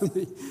barrack for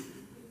me.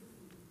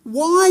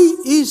 Why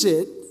is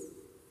it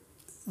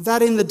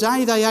that in the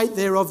day they ate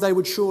thereof they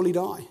would surely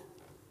die?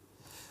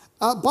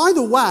 By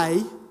the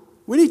way,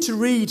 We need to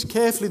read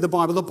carefully the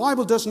Bible. The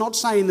Bible does not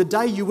say, in the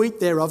day you eat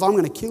thereof, I'm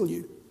going to kill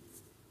you.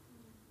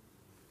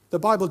 The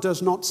Bible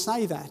does not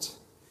say that.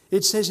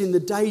 It says, in the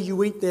day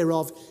you eat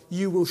thereof,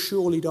 you will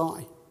surely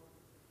die.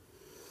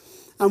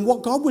 And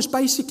what God was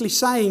basically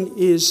saying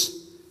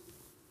is,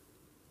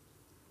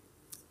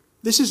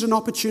 this is an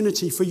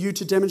opportunity for you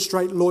to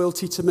demonstrate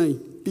loyalty to me,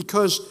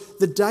 because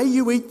the day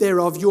you eat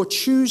thereof, you're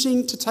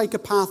choosing to take a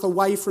path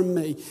away from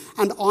me,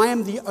 and I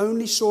am the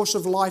only source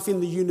of life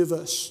in the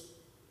universe.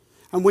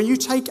 And when you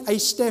take a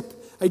step,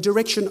 a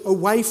direction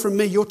away from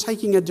me, you're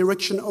taking a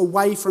direction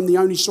away from the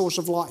only source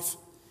of life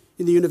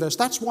in the universe.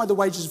 That's why the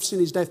wages of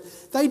sin is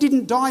death. They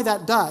didn't die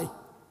that day.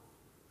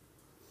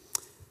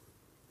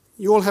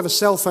 You all have a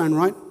cell phone,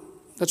 right?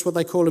 That's what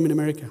they call them in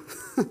America.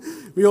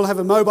 We all have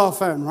a mobile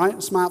phone, right? A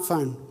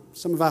smartphone.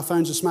 Some of our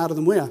phones are smarter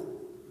than we are.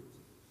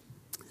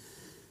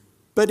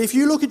 But if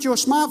you look at your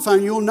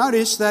smartphone, you'll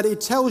notice that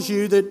it tells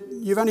you that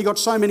you've only got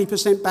so many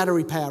 %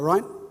 battery power,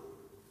 right?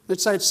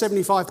 Let's say it's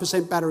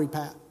 75% battery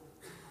power.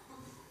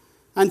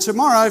 And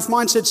tomorrow, if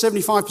mine said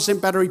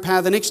 75% battery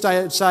power, the next day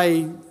it'd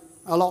say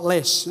a lot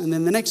less. And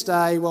then the next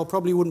day, well,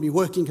 probably wouldn't be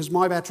working because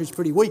my battery's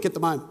pretty weak at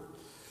the moment.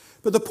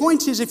 But the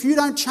point is, if you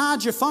don't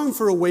charge your phone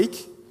for a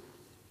week,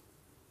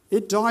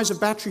 it dies of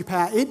battery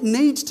power. It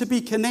needs to be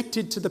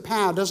connected to the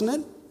power, doesn't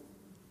it?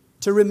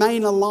 To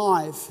remain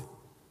alive.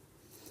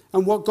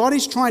 And what God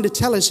is trying to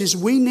tell us is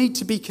we need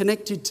to be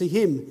connected to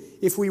Him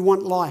if we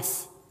want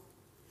life.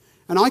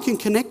 And I can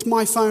connect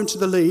my phone to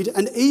the lead,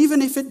 and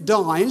even if it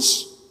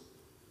dies,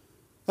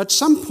 at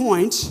some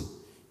point,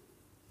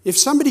 if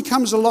somebody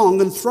comes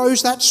along and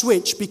throws that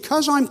switch,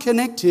 because I'm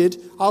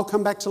connected, I'll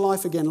come back to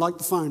life again, like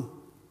the phone.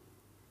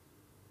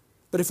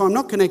 But if I'm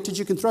not connected,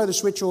 you can throw the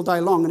switch all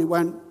day long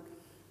and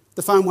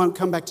the phone won't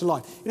come back to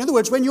life. In other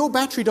words, when your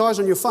battery dies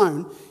on your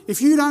phone,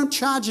 if you don't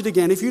charge it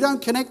again, if you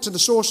don't connect to the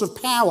source of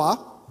power,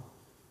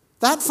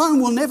 that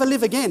phone will never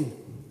live again.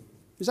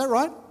 Is that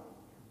right?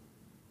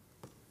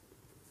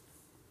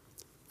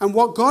 And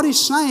what God is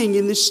saying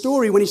in this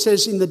story when He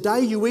says, in the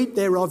day you eat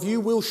thereof, you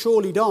will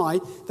surely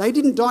die, they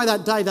didn't die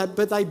that day,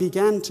 but they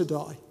began to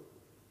die.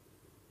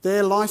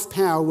 Their life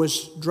power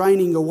was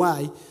draining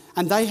away,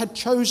 and they had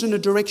chosen a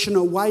direction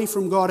away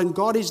from God, and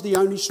God is the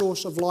only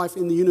source of life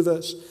in the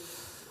universe.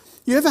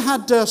 You ever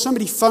had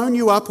somebody phone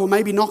you up or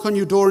maybe knock on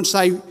your door and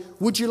say,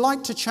 would you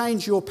like to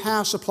change your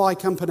power supply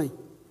company?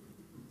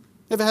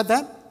 Ever had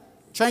that?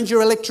 Change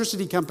your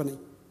electricity company.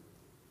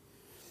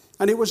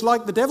 And it was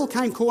like the devil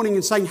came calling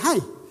and saying, hey,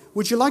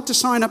 would you like to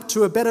sign up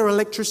to a better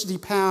electricity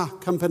power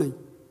company?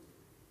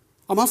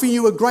 I'm offering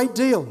you a great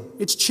deal.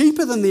 It's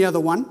cheaper than the other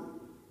one,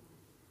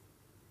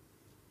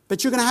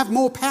 but you're going to have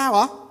more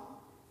power.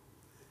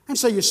 And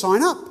so you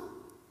sign up.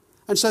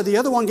 And so the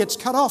other one gets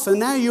cut off, and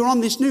now you're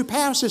on this new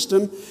power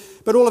system,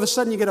 but all of a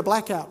sudden you get a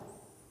blackout.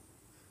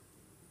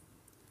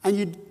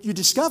 And you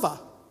discover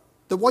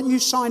that what you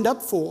signed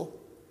up for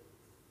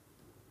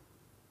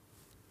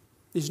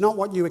is not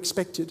what you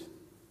expected.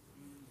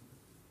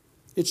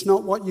 It's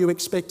not what you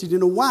expected.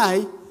 In a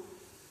way,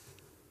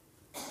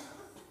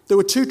 there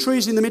were two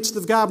trees in the midst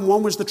of the garden.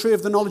 One was the tree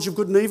of the knowledge of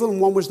good and evil, and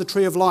one was the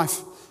tree of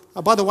life.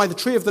 By the way, the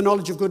tree of the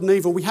knowledge of good and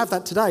evil, we have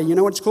that today. You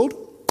know what it's called?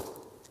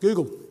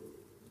 Google.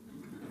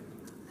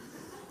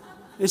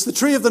 It's the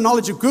tree of the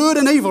knowledge of good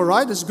and evil,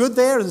 right? There's good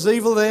there, there's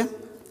evil there.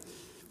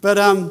 But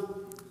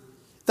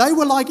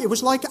it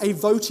was like a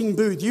voting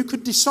booth. You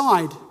could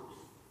decide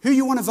who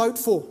you want to vote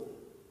for.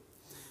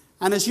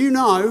 And as you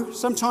know,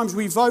 sometimes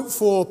we vote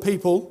for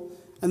people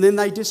and then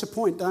they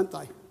disappoint, don't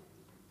they?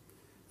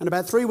 And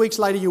about 3 weeks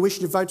later, you wish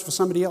you'd voted for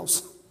somebody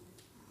else.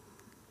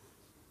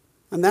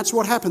 And that's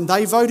what happened.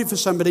 They voted for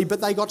somebody,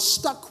 but they got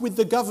stuck with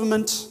the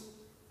government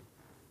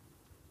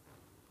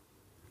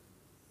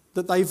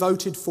that they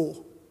voted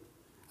for.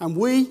 And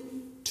we,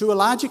 to a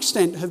large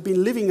extent, have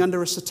been living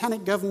under a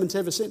satanic government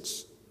ever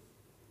since.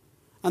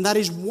 And that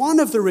is one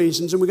of the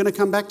reasons, and we're going to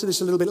come back to this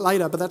a little bit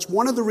later, but that's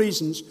one of the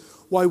reasons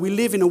why we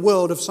live in a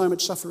world of so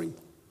much suffering.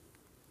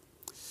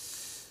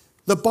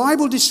 The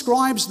Bible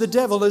describes the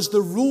devil as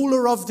the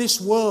ruler of this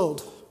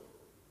world.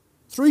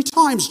 3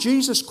 times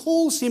Jesus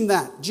calls him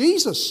that.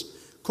 Jesus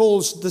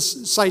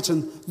calls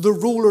Satan the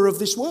ruler of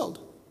this world.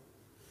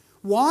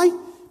 Why?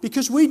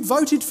 Because we'd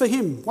voted for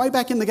him way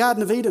back in the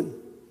Garden of Eden.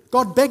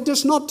 God begged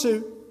us not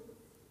to,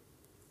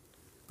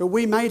 but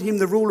we made him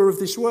the ruler of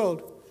this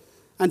world.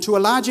 And to a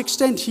large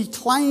extent, he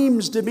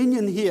claims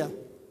dominion here.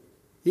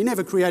 He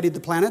never created the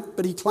planet,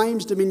 but he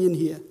claims dominion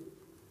here.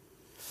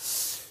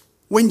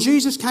 When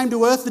Jesus came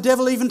to earth, the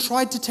devil even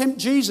tried to tempt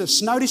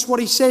Jesus. Notice what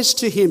he says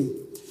to him.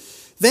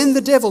 Then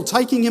the devil,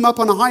 taking him up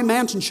on a high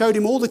mountain, showed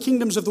him all the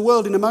kingdoms of the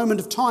world in a moment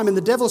of time. And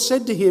the devil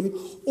said to him,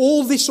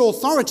 all this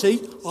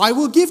authority I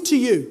will give to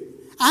you,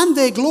 and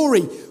their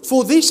glory,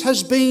 for this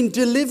has been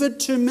delivered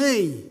to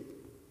me.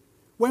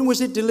 When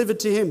was it delivered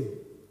to him?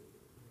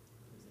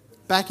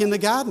 Back in the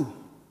garden,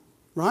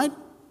 right?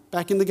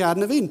 Back in the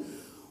Garden of Eden.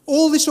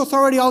 All this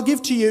authority I'll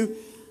give to you.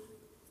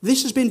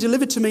 This has been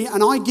delivered to me,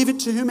 and I give it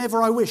to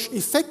whomever I wish.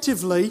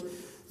 Effectively,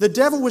 the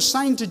devil was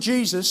saying to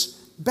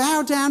Jesus,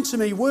 bow down to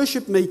me,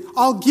 worship me.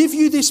 I'll give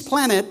you this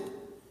planet.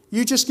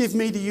 You just give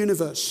me the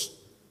universe.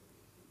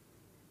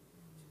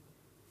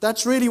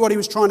 That's really what he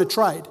was trying to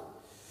trade.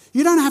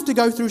 You don't have to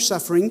go through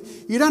suffering.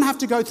 You don't have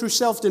to go through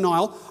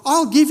self-denial.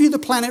 I'll give you the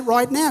planet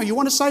right now. You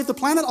want to save the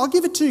planet? I'll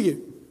give it to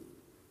you.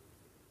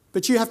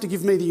 But you have to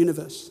give me the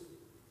universe.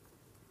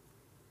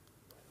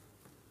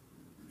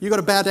 You've got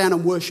to bow down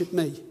and worship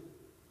me.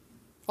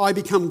 I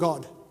become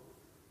God.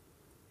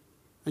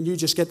 And you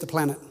just get the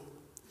planet.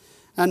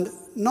 And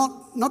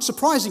not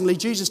surprisingly,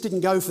 Jesus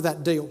didn't go for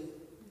that deal.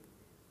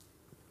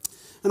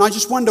 And I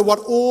just wonder what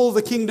all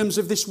the kingdoms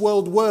of this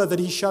world were that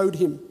he showed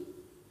him.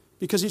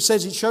 Because it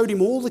says he showed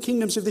him all the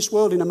kingdoms of this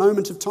world in a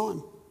moment of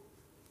time.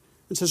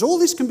 And says, all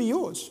this can be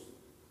yours.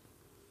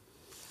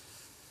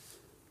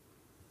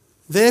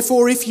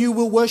 Therefore, if you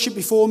will worship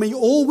before me,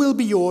 all will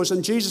be yours.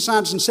 And Jesus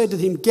answered and said to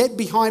him, get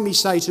behind me,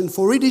 Satan,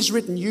 for it is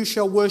written, you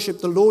shall worship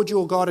the Lord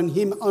your God, and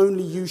him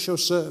only you shall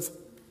serve.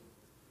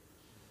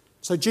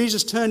 So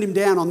Jesus turned him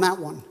down on that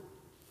one.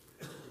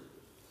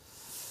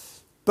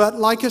 But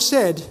like I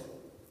said,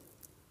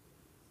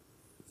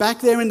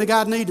 back there in the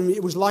Garden of Eden,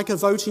 it was like a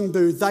voting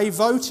booth. They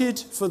voted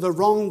for the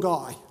wrong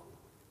guy.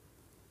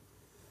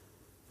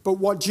 But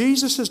what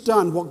Jesus has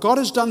done, what God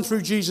has done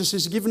through Jesus,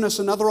 is given us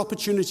another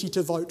opportunity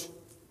to vote.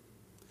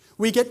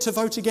 We get to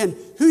vote again.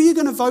 Who are you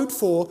going to vote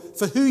for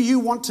who you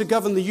want to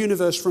govern the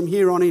universe from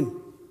here on in?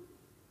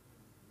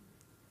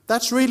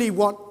 That's really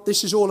what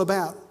this is all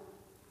about.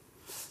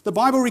 The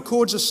Bible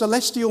records a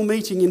celestial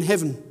meeting in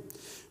heaven.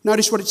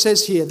 Notice what it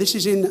says here. This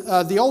is in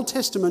the Old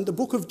Testament, the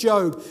book of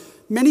Job.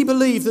 Many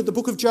believe that the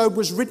book of Job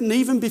was written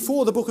even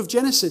before the book of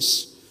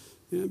Genesis.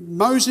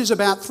 Moses,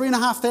 about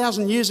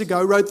 3,500 years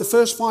ago, wrote the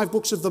first 5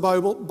 books of the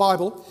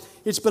Bible.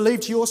 It's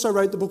believed he also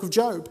wrote the book of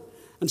Job.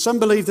 And some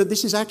believe that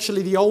this is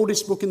actually the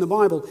oldest book in the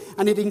Bible.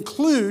 And it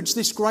includes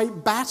this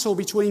great battle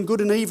between good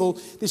and evil,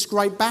 this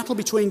great battle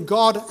between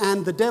God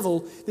and the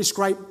devil, this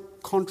great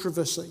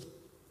controversy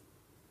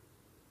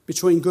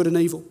between good and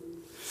evil.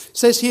 It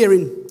says here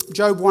in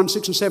Job 1,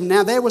 6 and 7,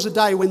 now there was a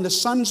day when the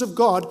sons of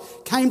God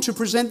came to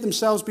present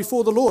themselves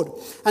before the Lord.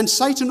 And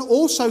Satan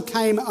also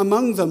came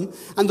among them.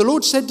 And the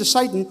Lord said to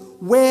Satan,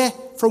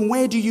 from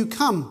where do you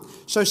come?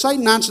 So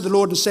Satan answered the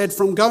Lord and said,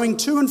 from going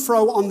to and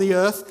fro on the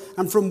earth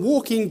and from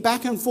walking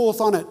back and forth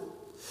on it.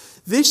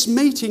 This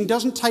meeting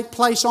doesn't take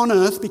place on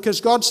earth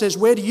because God says,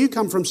 where do you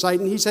come from,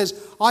 Satan? He says,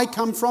 I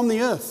come from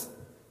the earth.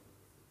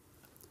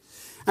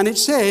 And it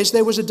says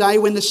there was a day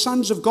when the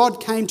sons of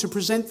God came to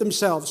present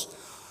themselves.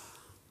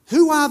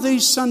 Who are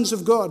these sons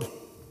of God?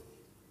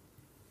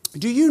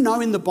 Do you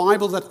know in the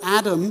Bible that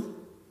Adam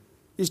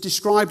is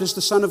described as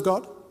the Son of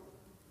God?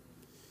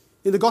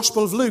 In the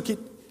Gospel of Luke, it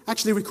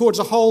actually records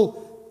a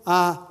whole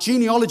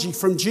genealogy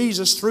from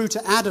Jesus through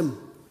to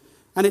Adam.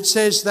 And it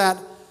says that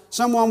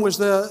someone was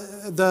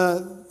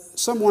the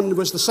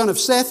son of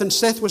Seth, and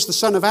Seth was the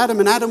son of Adam,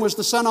 and Adam was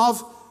the son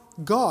of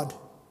God.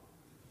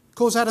 It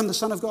calls Adam the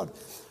son of God.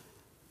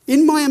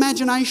 In my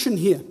imagination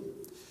here,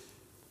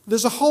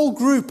 there's a whole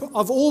group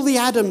of all the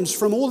Adams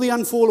from all the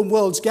unfallen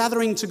worlds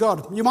gathering to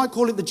God. You might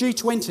call it the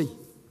G20,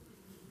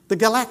 the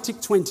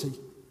Galactic 20.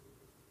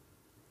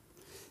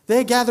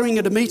 They're gathering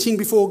at a meeting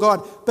before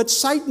God. But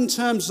Satan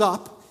turns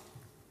up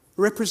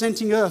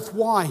representing earth.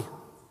 Why?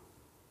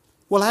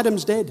 Well,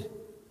 Adam's dead.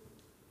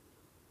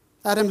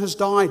 Adam has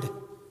died.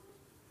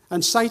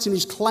 And Satan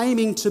is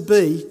claiming to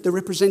be the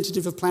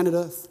representative of planet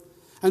Earth.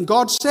 And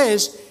God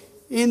says,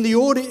 in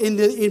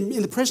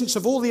the presence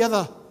of all the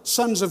other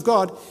sons of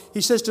God,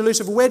 he says to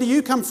Lucifer, where do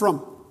you come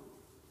from?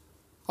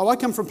 Oh, I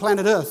come from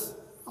planet Earth.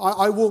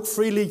 I walk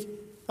freely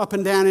up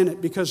and down in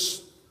it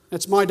because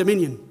it's my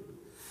dominion.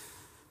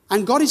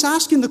 And God is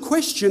asking the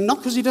question, not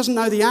because he doesn't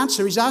know the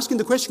answer, he's asking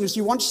the question because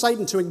he wants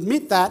Satan to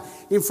admit that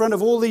in front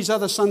of all these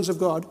other sons of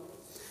God.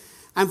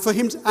 And for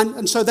him,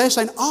 and so they're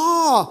saying,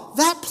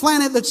 that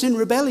planet that's in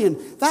rebellion,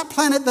 that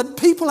planet that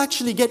people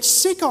actually get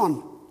sick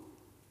on,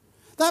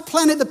 that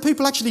planet that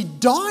people actually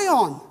die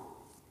on,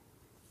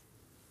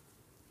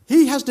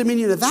 he has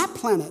dominion of that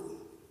planet.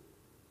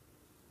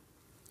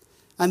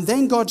 And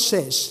then God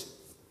says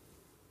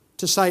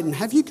to Satan,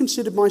 have you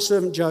considered my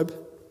servant Job?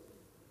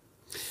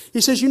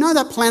 He says, you know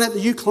that planet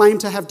that you claim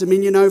to have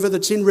dominion over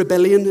that's in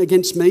rebellion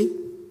against me? Do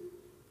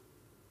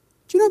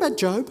you know about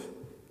Job?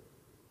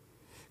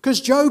 Because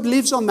Job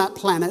lives on that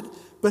planet,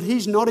 but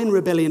he's not in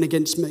rebellion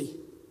against me.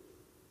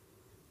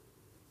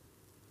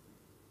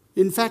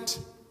 In fact,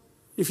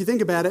 if you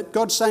think about it,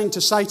 God's saying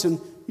to Satan,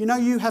 you know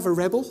you have a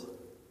rebel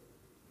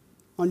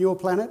on your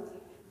planet?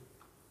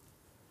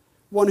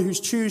 One who's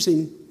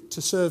choosing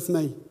to serve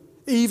me,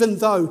 even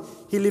though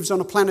he lives on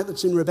a planet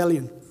that's in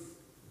rebellion.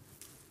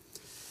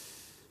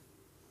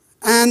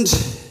 And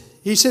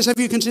he says, have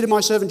you considered my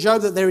servant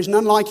Job, that there is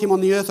none like him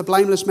on the earth, a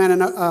blameless man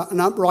and an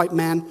upright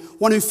man,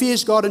 one who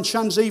fears God and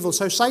shuns evil?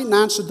 So Satan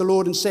answered the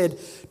Lord and said,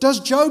 does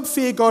Job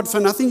fear God for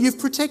nothing? You've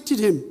protected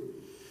him.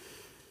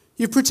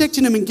 You've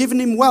protected him and given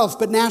him wealth,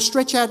 but now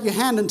stretch out your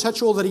hand and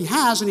touch all that he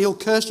has, and he'll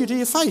curse you to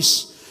your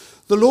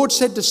face. The Lord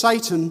said to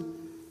Satan,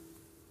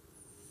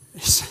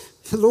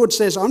 The Lord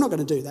says, I'm not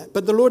going to do that.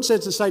 But the Lord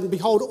says to Satan,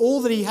 behold,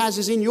 all that he has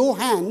is in your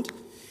hand,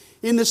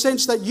 in the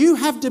sense that you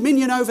have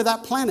dominion over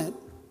that planet,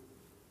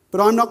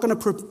 but I'm not going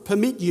to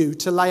permit you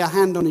to lay a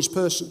hand on his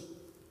person.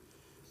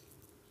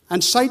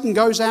 And Satan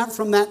goes out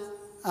from that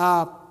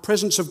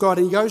presence of God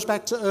and he goes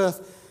back to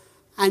earth,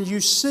 and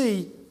you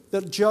see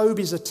that Job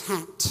is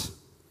attacked.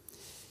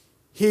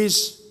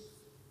 His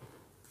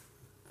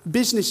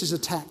business is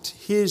attacked.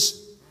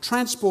 His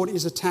transport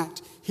is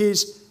attacked.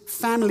 His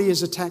family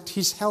is attacked.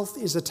 His health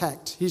is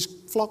attacked. His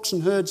flocks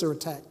and herds are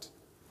attacked.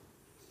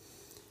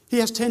 He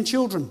has 10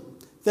 children.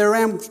 They're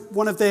around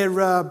one of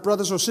their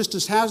brothers or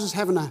sisters' houses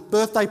having a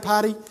birthday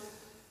party.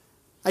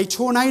 A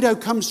tornado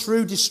comes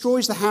through,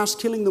 destroys the house,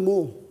 killing them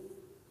all.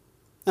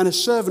 And a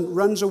servant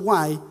runs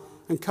away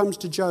and comes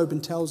to Job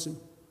and tells him.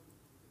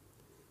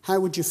 How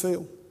would you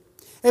feel?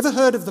 Ever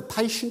heard of the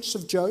patience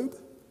of Job?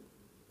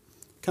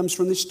 It comes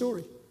from this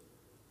story.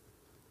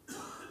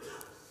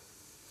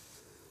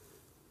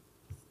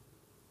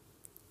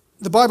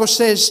 The Bible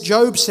says,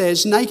 Job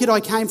says, naked I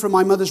came from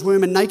my mother's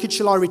womb, and naked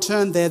shall I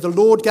return there. The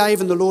Lord gave,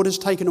 and the Lord has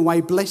taken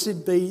away.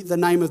 Blessed be the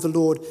name of the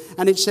Lord.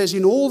 And it says,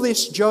 in all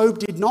this, Job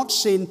did not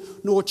sin,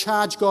 nor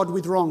charge God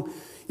with wrong.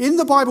 In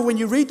the Bible, when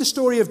you read the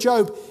story of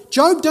Job,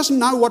 Job doesn't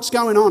know what's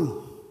going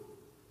on.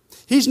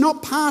 He's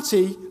not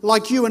party,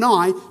 like you and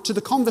I, to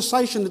the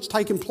conversation that's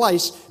taken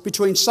place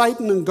between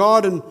Satan and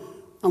God and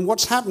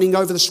what's happening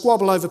over the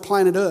squabble over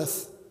planet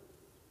Earth.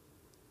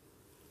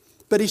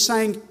 But he's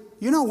saying,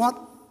 you know what?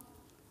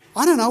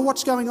 I don't know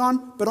what's going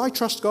on, but I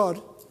trust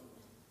God.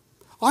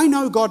 I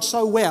know God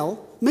so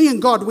well. Me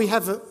and God, we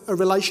have a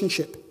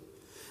relationship.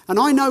 And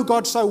I know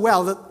God so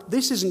well that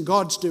this isn't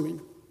God's doing.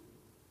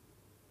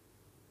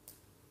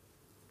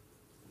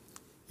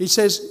 He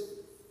says,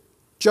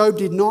 Job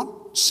did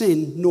not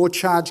sin nor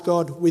charge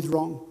God with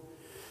wrong.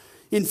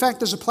 In fact,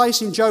 there's a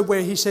place in Job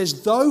where he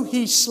says, though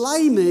he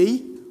slay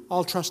me,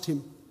 I'll trust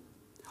him.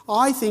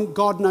 I think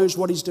God knows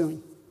what he's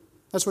doing.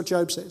 That's what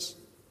Job says.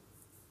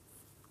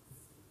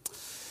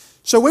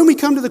 So when we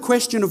come to the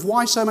question of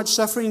why so much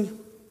suffering,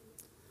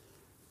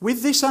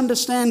 with this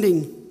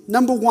understanding,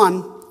 number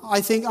one, I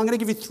think I'm going to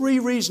give you 3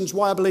 reasons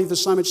why I believe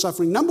there's so much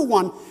suffering. Number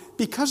one,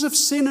 because of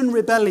sin and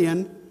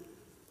rebellion,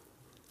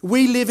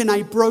 we live in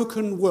a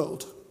broken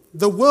world.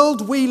 The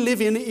world we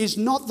live in is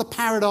not the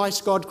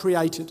paradise God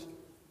created.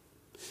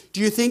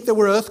 Do you think there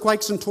were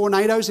earthquakes and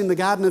tornadoes in the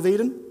Garden of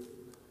Eden?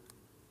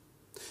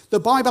 The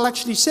Bible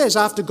actually says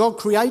after God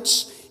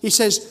creates, he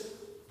says,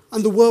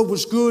 and the world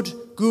was good,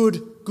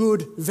 good,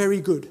 good, very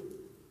good.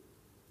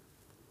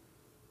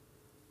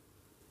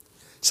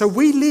 So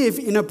we live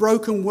in a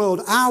broken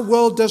world. Our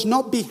world does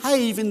not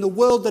behave in the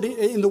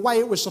way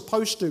it was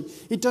supposed to.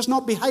 It does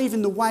not behave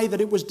in the way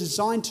that it was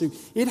designed to.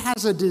 It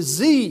has a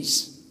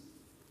disease.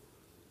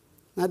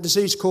 That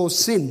disease called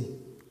sin.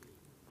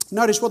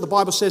 Notice what the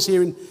Bible says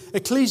here in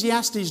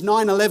Ecclesiastes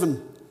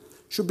 9:11.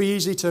 Should be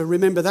easy to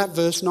remember that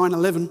verse,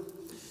 9:11.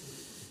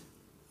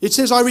 It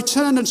says, I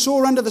returned and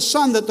saw under the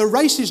sun that the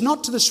race is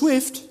not to the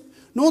swift,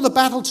 nor the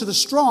battle to the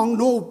strong,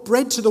 nor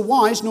bread to the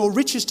wise, nor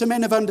riches to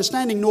men of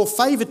understanding, nor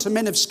favour to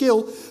men of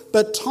skill,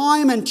 but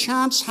time and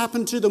chance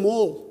happen to them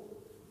all.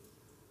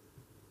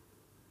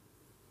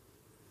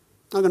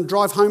 I'm going to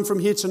drive home from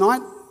here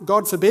tonight.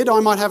 God forbid, I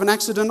might have an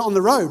accident on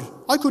the road.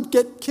 I could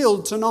get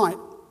killed tonight.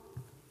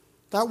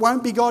 That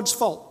won't be God's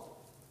fault.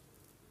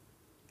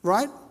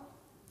 Right?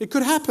 It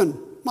could happen.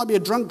 Might be a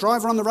drunk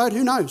driver on the road,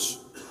 who knows?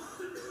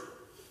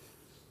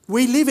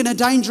 We live in a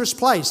dangerous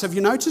place, have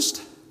you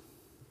noticed?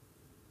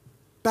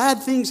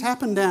 Bad things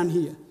happen down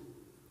here.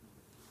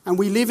 And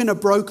we live in a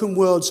broken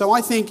world. So I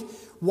think,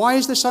 why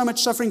is there so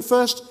much suffering?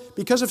 First,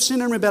 because of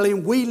sin and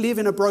rebellion, we live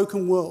in a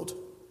broken world.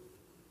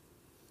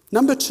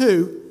 Number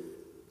 2,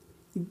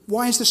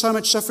 why is there so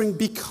much suffering?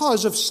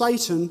 Because of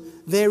Satan,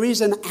 there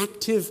is an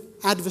active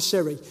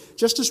adversary.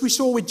 Just as we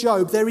saw with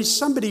Job, there is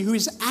somebody who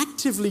is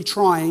actively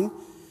trying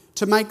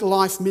to make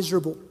life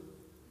miserable.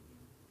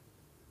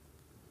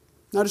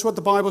 Notice what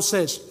the Bible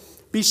says.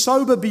 Be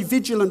sober, be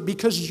vigilant,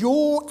 because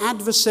your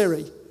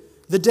adversary,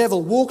 the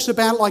devil, walks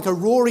about like a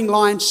roaring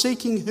lion,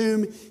 seeking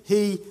whom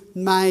he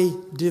may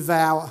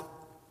devour.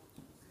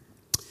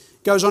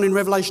 Goes on in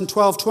Revelation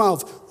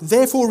 12:12.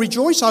 Therefore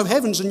rejoice, O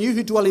heavens, and you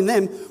who dwell in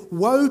them.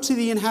 Woe to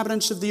the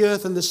inhabitants of the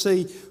earth and the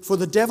sea, for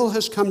the devil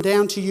has come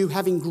down to you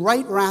having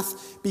great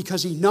wrath,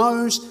 because he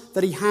knows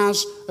that he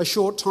has a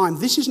short time.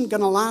 This isn't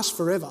going to last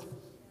forever.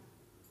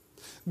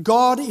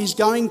 God is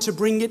going to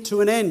bring it to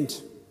an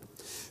end.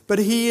 But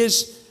he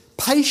is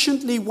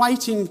patiently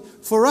waiting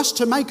for us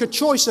to make a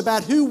choice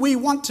about who we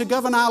want to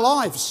govern our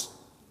lives.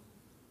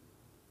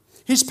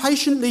 He's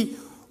patiently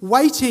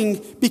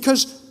waiting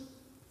because,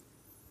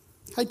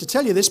 I hate to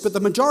tell you this, but the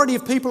majority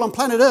of people on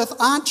planet Earth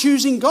aren't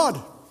choosing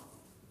God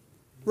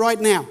right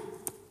now.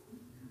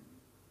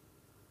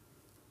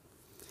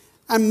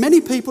 And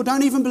many people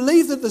don't even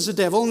believe that there's a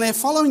devil, and they're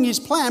following his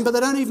plan, but they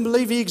don't even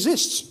believe he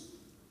exists.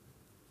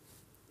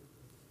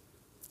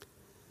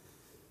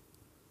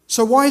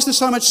 So why is there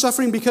so much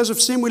suffering? Because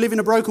of sin, we live in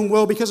a broken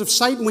world. Because of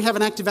Satan, we have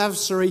an active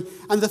adversary.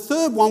 And the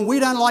third one we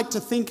don't like to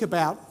think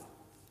about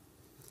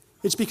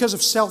It's because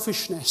of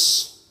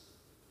selfishness.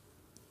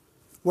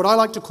 What I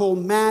like to call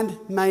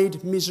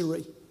man-made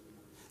misery.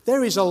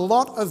 There is a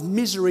lot of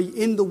misery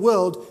in the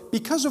world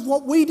because of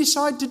what we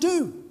decide to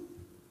do.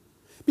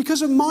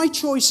 Because of my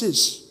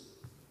choices.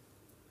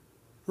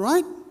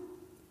 Right?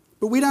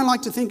 But we don't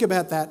like to think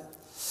about that.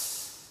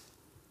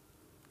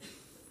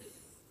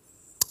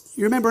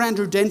 You remember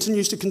Andrew Denton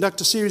used to conduct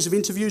a series of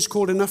interviews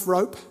called Enough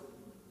Rope?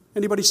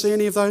 Anybody see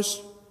any of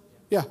those?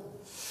 Yeah.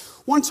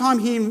 One time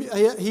he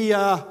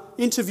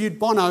interviewed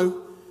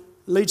Bono,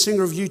 lead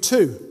singer of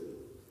U2.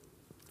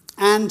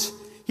 And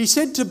he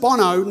said to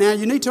Bono, now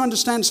you need to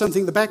understand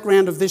something, the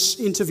background of this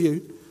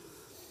interview.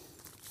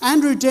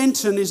 Andrew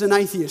Denton is an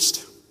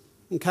atheist,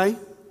 okay?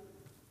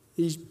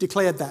 He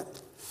declared that.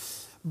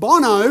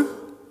 Bono,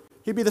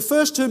 he'd be the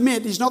first to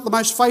admit he's not the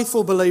most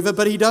faithful believer,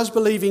 but he does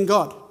believe in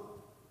God,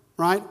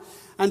 right?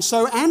 And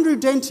so Andrew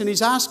Denton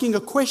is asking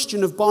a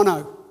question of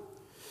Bono,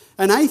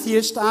 an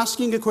atheist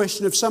asking a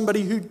question of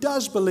somebody who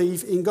does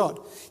believe in God.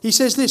 He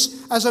says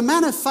this, as a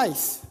man of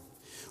faith,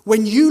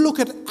 when you look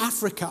at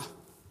Africa,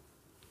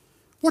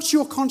 what's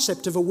your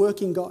concept of a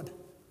working God?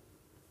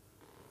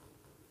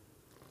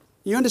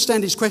 You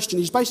understand his question.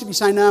 He's basically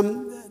saying,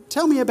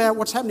 tell me about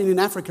what's happening in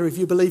Africa if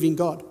you believe in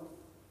God.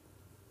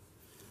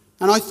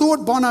 And I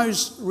thought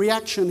Bono's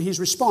reaction, his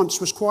response,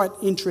 was quite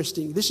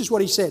interesting. This is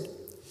what he said.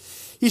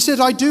 He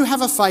said, I do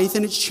have a faith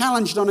and it's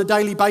challenged on a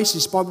daily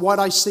basis by what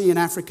I see in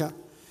Africa.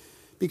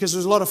 Because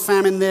there's a lot of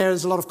famine there,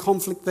 there's a lot of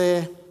conflict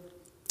there.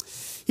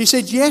 He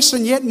said, yes,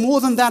 and yet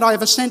more than that, I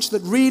have a sense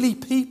that really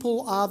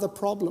people are the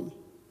problem.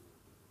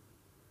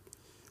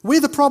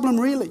 We're the problem,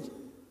 really.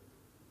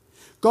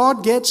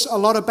 God gets a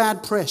lot of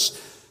bad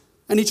press.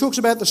 And he talks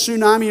about the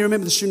tsunami. You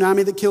remember the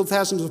tsunami that killed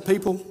thousands of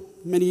people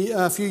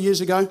a few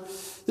years ago?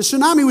 The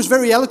tsunami was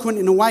very eloquent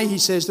in a way, he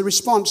says. The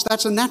response,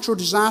 that's a natural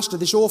disaster,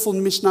 this awful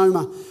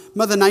misnomer.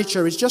 Mother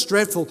Nature is just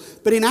dreadful.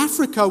 But in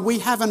Africa, we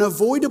have an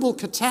avoidable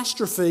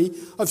catastrophe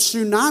of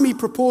tsunami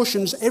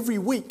proportions every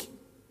week.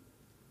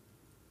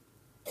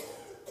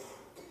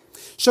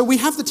 So we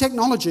have the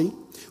technology.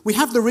 We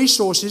have the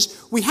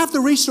resources. We have the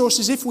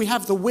resources if we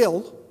have the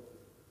will.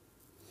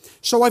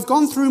 So I've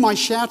gone through my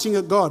shouting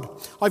at God.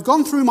 I've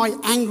gone through my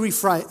angry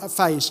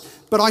phase.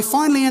 But I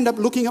finally end up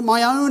looking at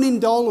my own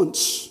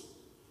indolence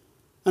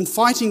and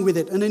fighting with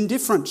it and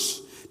indifference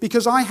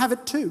because I have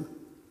it too.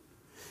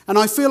 And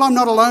I feel I'm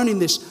not alone in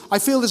this. I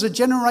feel there's a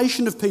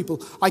generation of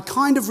people. I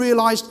kind of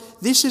realized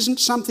this isn't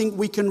something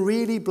we can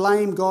really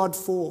blame God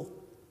for.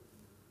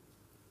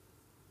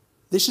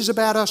 This is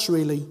about us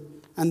really.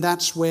 And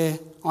that's where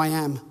I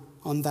am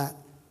on that.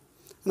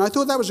 And I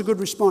thought that was a good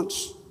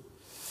response.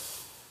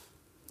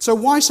 So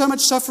why so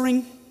much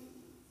suffering?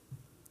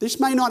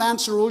 This may not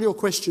answer all your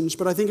questions,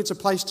 but I think it's a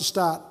place to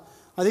start.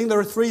 I think there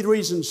are 3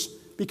 reasons.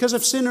 Because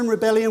of sin and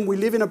rebellion, we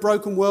live in a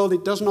broken world.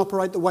 It doesn't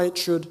operate the way it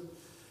should.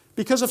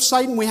 Because of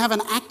Satan, we have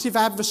an active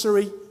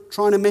adversary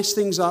trying to mess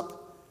things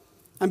up.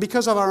 And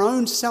because of our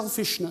own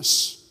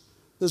selfishness,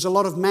 there's a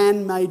lot of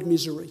man-made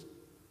misery.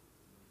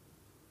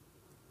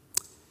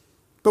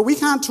 But we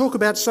can't talk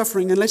about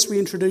suffering unless we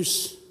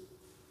introduce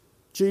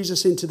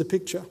Jesus into the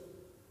picture.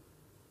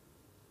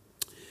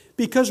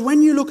 Because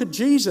when you look at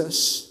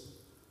Jesus,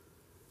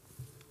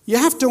 you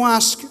have to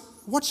ask,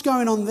 what's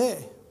going on there?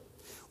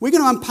 We're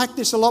going to unpack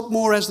this a lot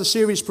more as the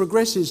series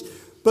progresses,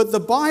 but the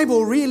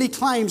Bible really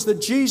claims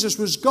that Jesus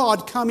was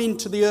God come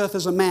into the earth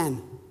as a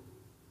man.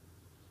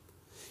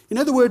 In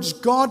other words,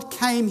 God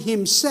came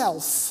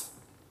himself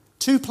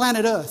to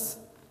planet Earth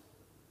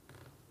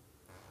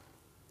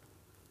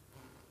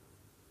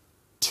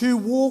to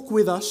walk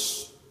with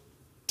us,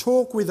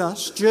 talk with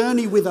us,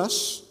 journey with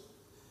us,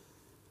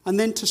 and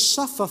then to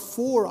suffer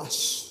for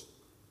us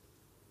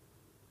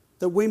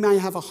that we may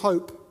have a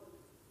hope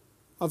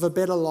of a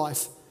better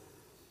life.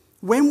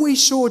 When we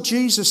saw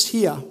Jesus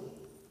here,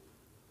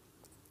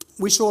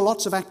 we saw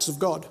lots of acts of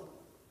God.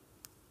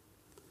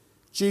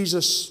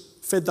 Jesus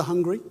fed the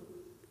hungry.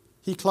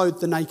 He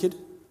clothed the naked.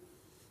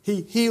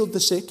 He healed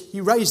the sick.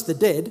 He raised the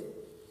dead.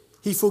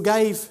 He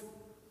forgave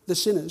the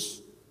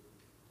sinners.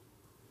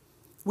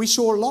 We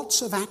saw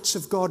lots of acts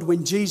of God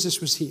when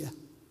Jesus was here.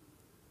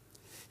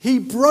 He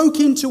broke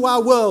into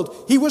our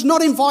world. He was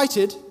not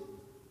invited.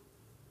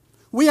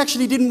 We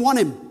actually didn't want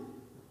him.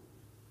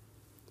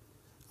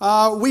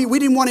 We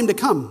didn't want him to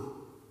come.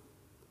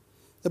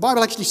 The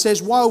Bible actually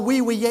says, while we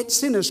were yet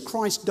sinners,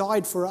 Christ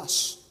died for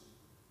us.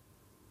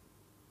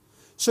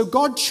 So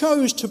God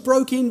chose to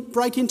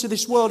break into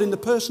this world in the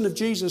person of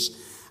Jesus,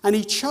 and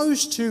he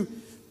chose to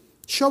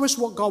show us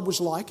what God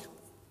was like.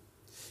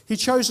 He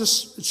chose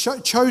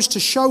to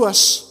show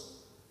us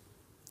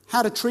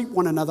how to treat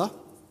one another.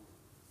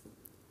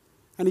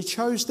 And he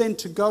chose then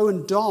to go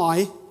and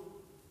die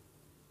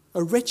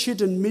a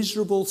wretched and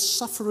miserable,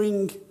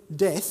 suffering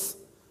death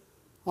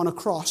on a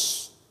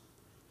cross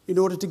in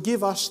order to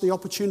give us the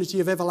opportunity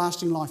of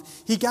everlasting life.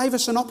 He gave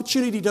us an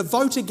opportunity to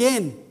vote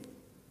again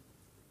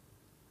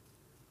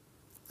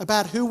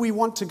about who we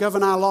want to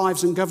govern our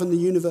lives and govern the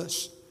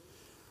universe.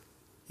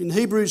 In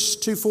Hebrews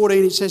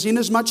 2:14 it says,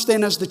 "Inasmuch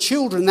then as the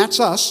children," that's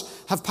us,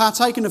 "have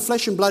partaken of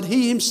flesh and blood,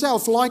 he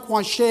himself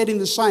likewise shared in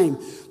the same,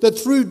 that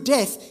through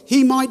death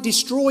he might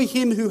destroy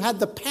him who had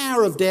the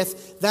power of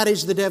death, that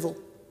is the devil."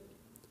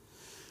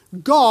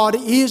 God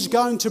is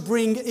going to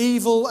bring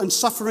evil and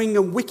suffering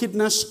and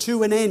wickedness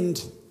to an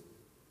end.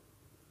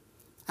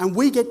 And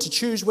we get to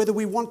choose whether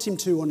we want him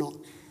to or not.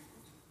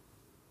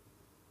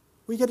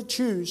 We get to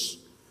choose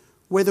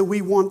whether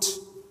we want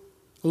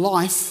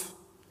life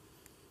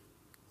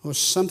or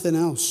something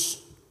else.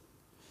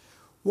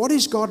 What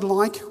is God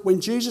like? When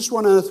Jesus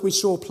was on earth, we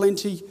saw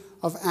plenty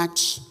of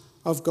acts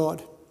of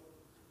God.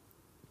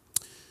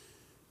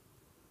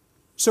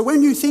 So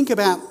when you think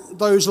about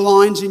those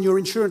lines in your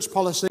insurance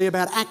policy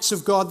about acts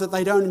of God that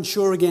they don't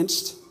insure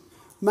against,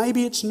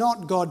 maybe it's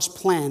not God's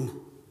plan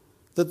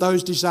that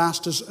those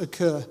disasters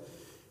occur.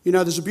 You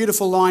know, there's a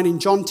beautiful line in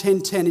John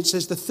 10:10. It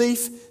says, "The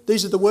thief,"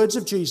 these are the words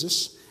of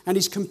Jesus, and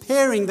he's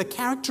comparing the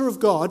character of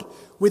God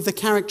with the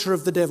character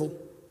of the devil.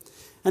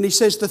 And he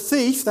says, "The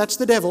thief," that's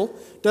the devil,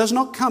 "does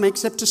not come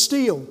except to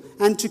steal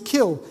and to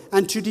kill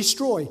and to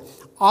destroy.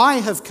 I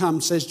have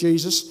come," says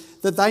Jesus,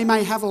 "that they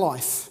may have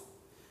life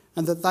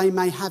and that they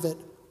may have it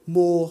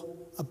more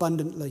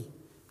abundantly."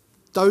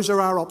 Those are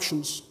our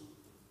options.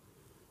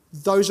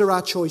 Those are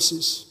our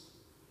choices.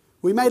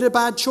 We made a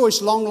bad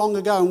choice long, long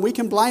ago, and we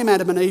can blame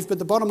Adam and Eve, but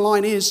the bottom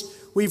line is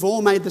we've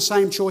all made the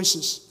same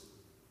choices.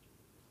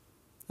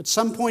 At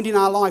some point in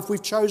our life,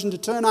 we've chosen to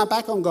turn our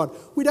back on God.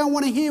 We don't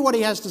want to hear what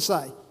he has to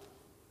say.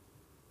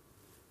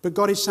 But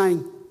God is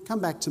saying, "Come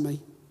back to me,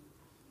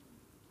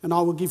 and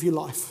I will give you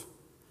life,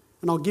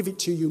 and I'll give it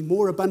to you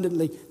more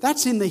abundantly."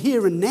 That's in the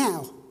here and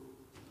now.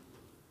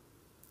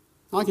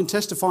 I can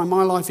testify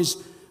my life is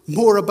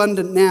more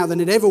abundant now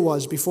than it ever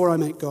was before I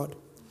met God.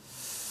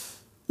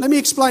 Let me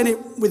explain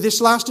it with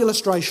this last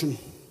illustration.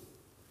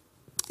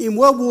 In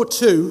World War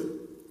II,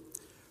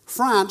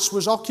 France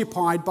was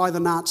occupied by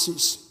the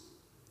Nazis.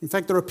 In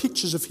fact, there are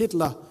pictures of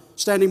Hitler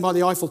standing by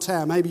the Eiffel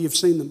Tower. Maybe you've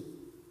seen them.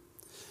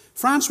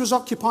 France was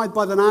occupied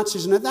by the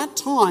Nazis, and at that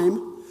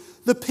time,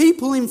 the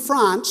people in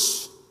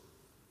France,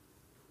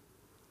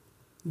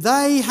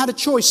 they had a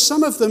choice.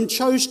 Some of them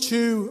chose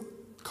to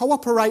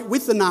cooperate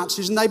with the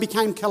Nazis, and they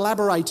became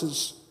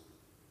collaborators.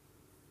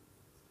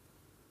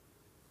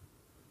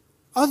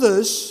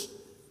 Others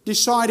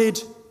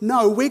decided,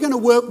 no, we're going to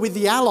work with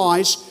the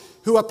Allies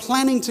who are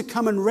planning to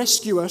come and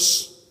rescue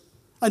us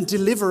and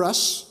deliver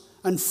us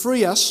and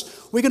free us.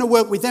 We're going to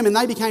work with them, and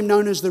they became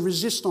known as the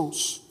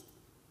Resistance.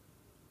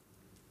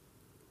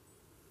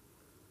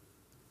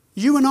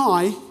 You and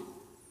I,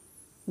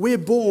 we're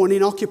born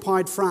in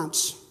occupied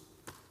France.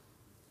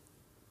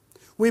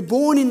 We're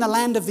born in the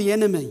land of the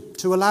enemy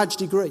to a large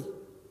degree.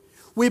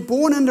 We're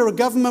born under a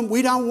government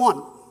we don't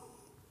want.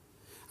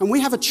 And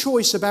we have a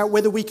choice about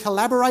whether we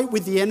collaborate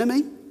with the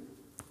enemy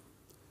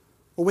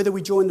or whether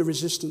we join the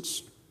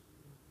resistance.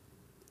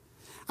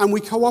 And we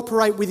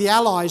cooperate with the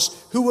Allies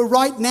who are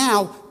right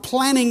now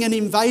planning an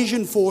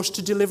invasion force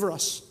to deliver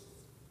us.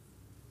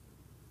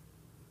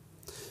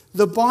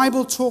 The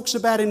Bible talks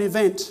about an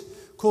event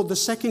called the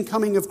Second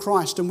Coming of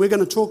Christ, and we're going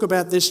to talk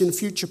about this in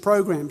future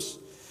programs.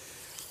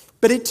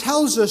 But it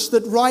tells us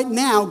that right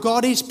now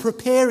God is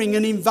preparing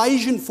an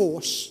invasion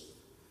force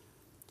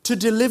to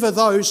deliver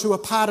those who are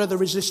part of the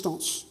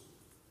resistance.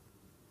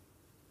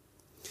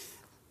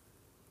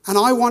 And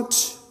I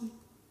want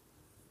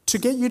to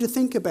get you to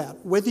think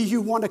about whether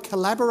you want to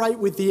collaborate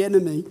with the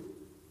enemy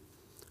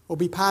or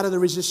be part of the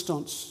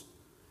resistance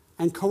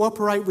and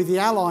cooperate with the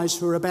Allies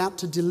who are about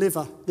to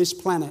deliver this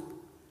planet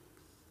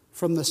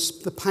from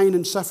the pain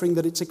and suffering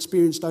that it's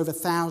experienced over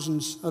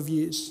thousands of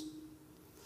years.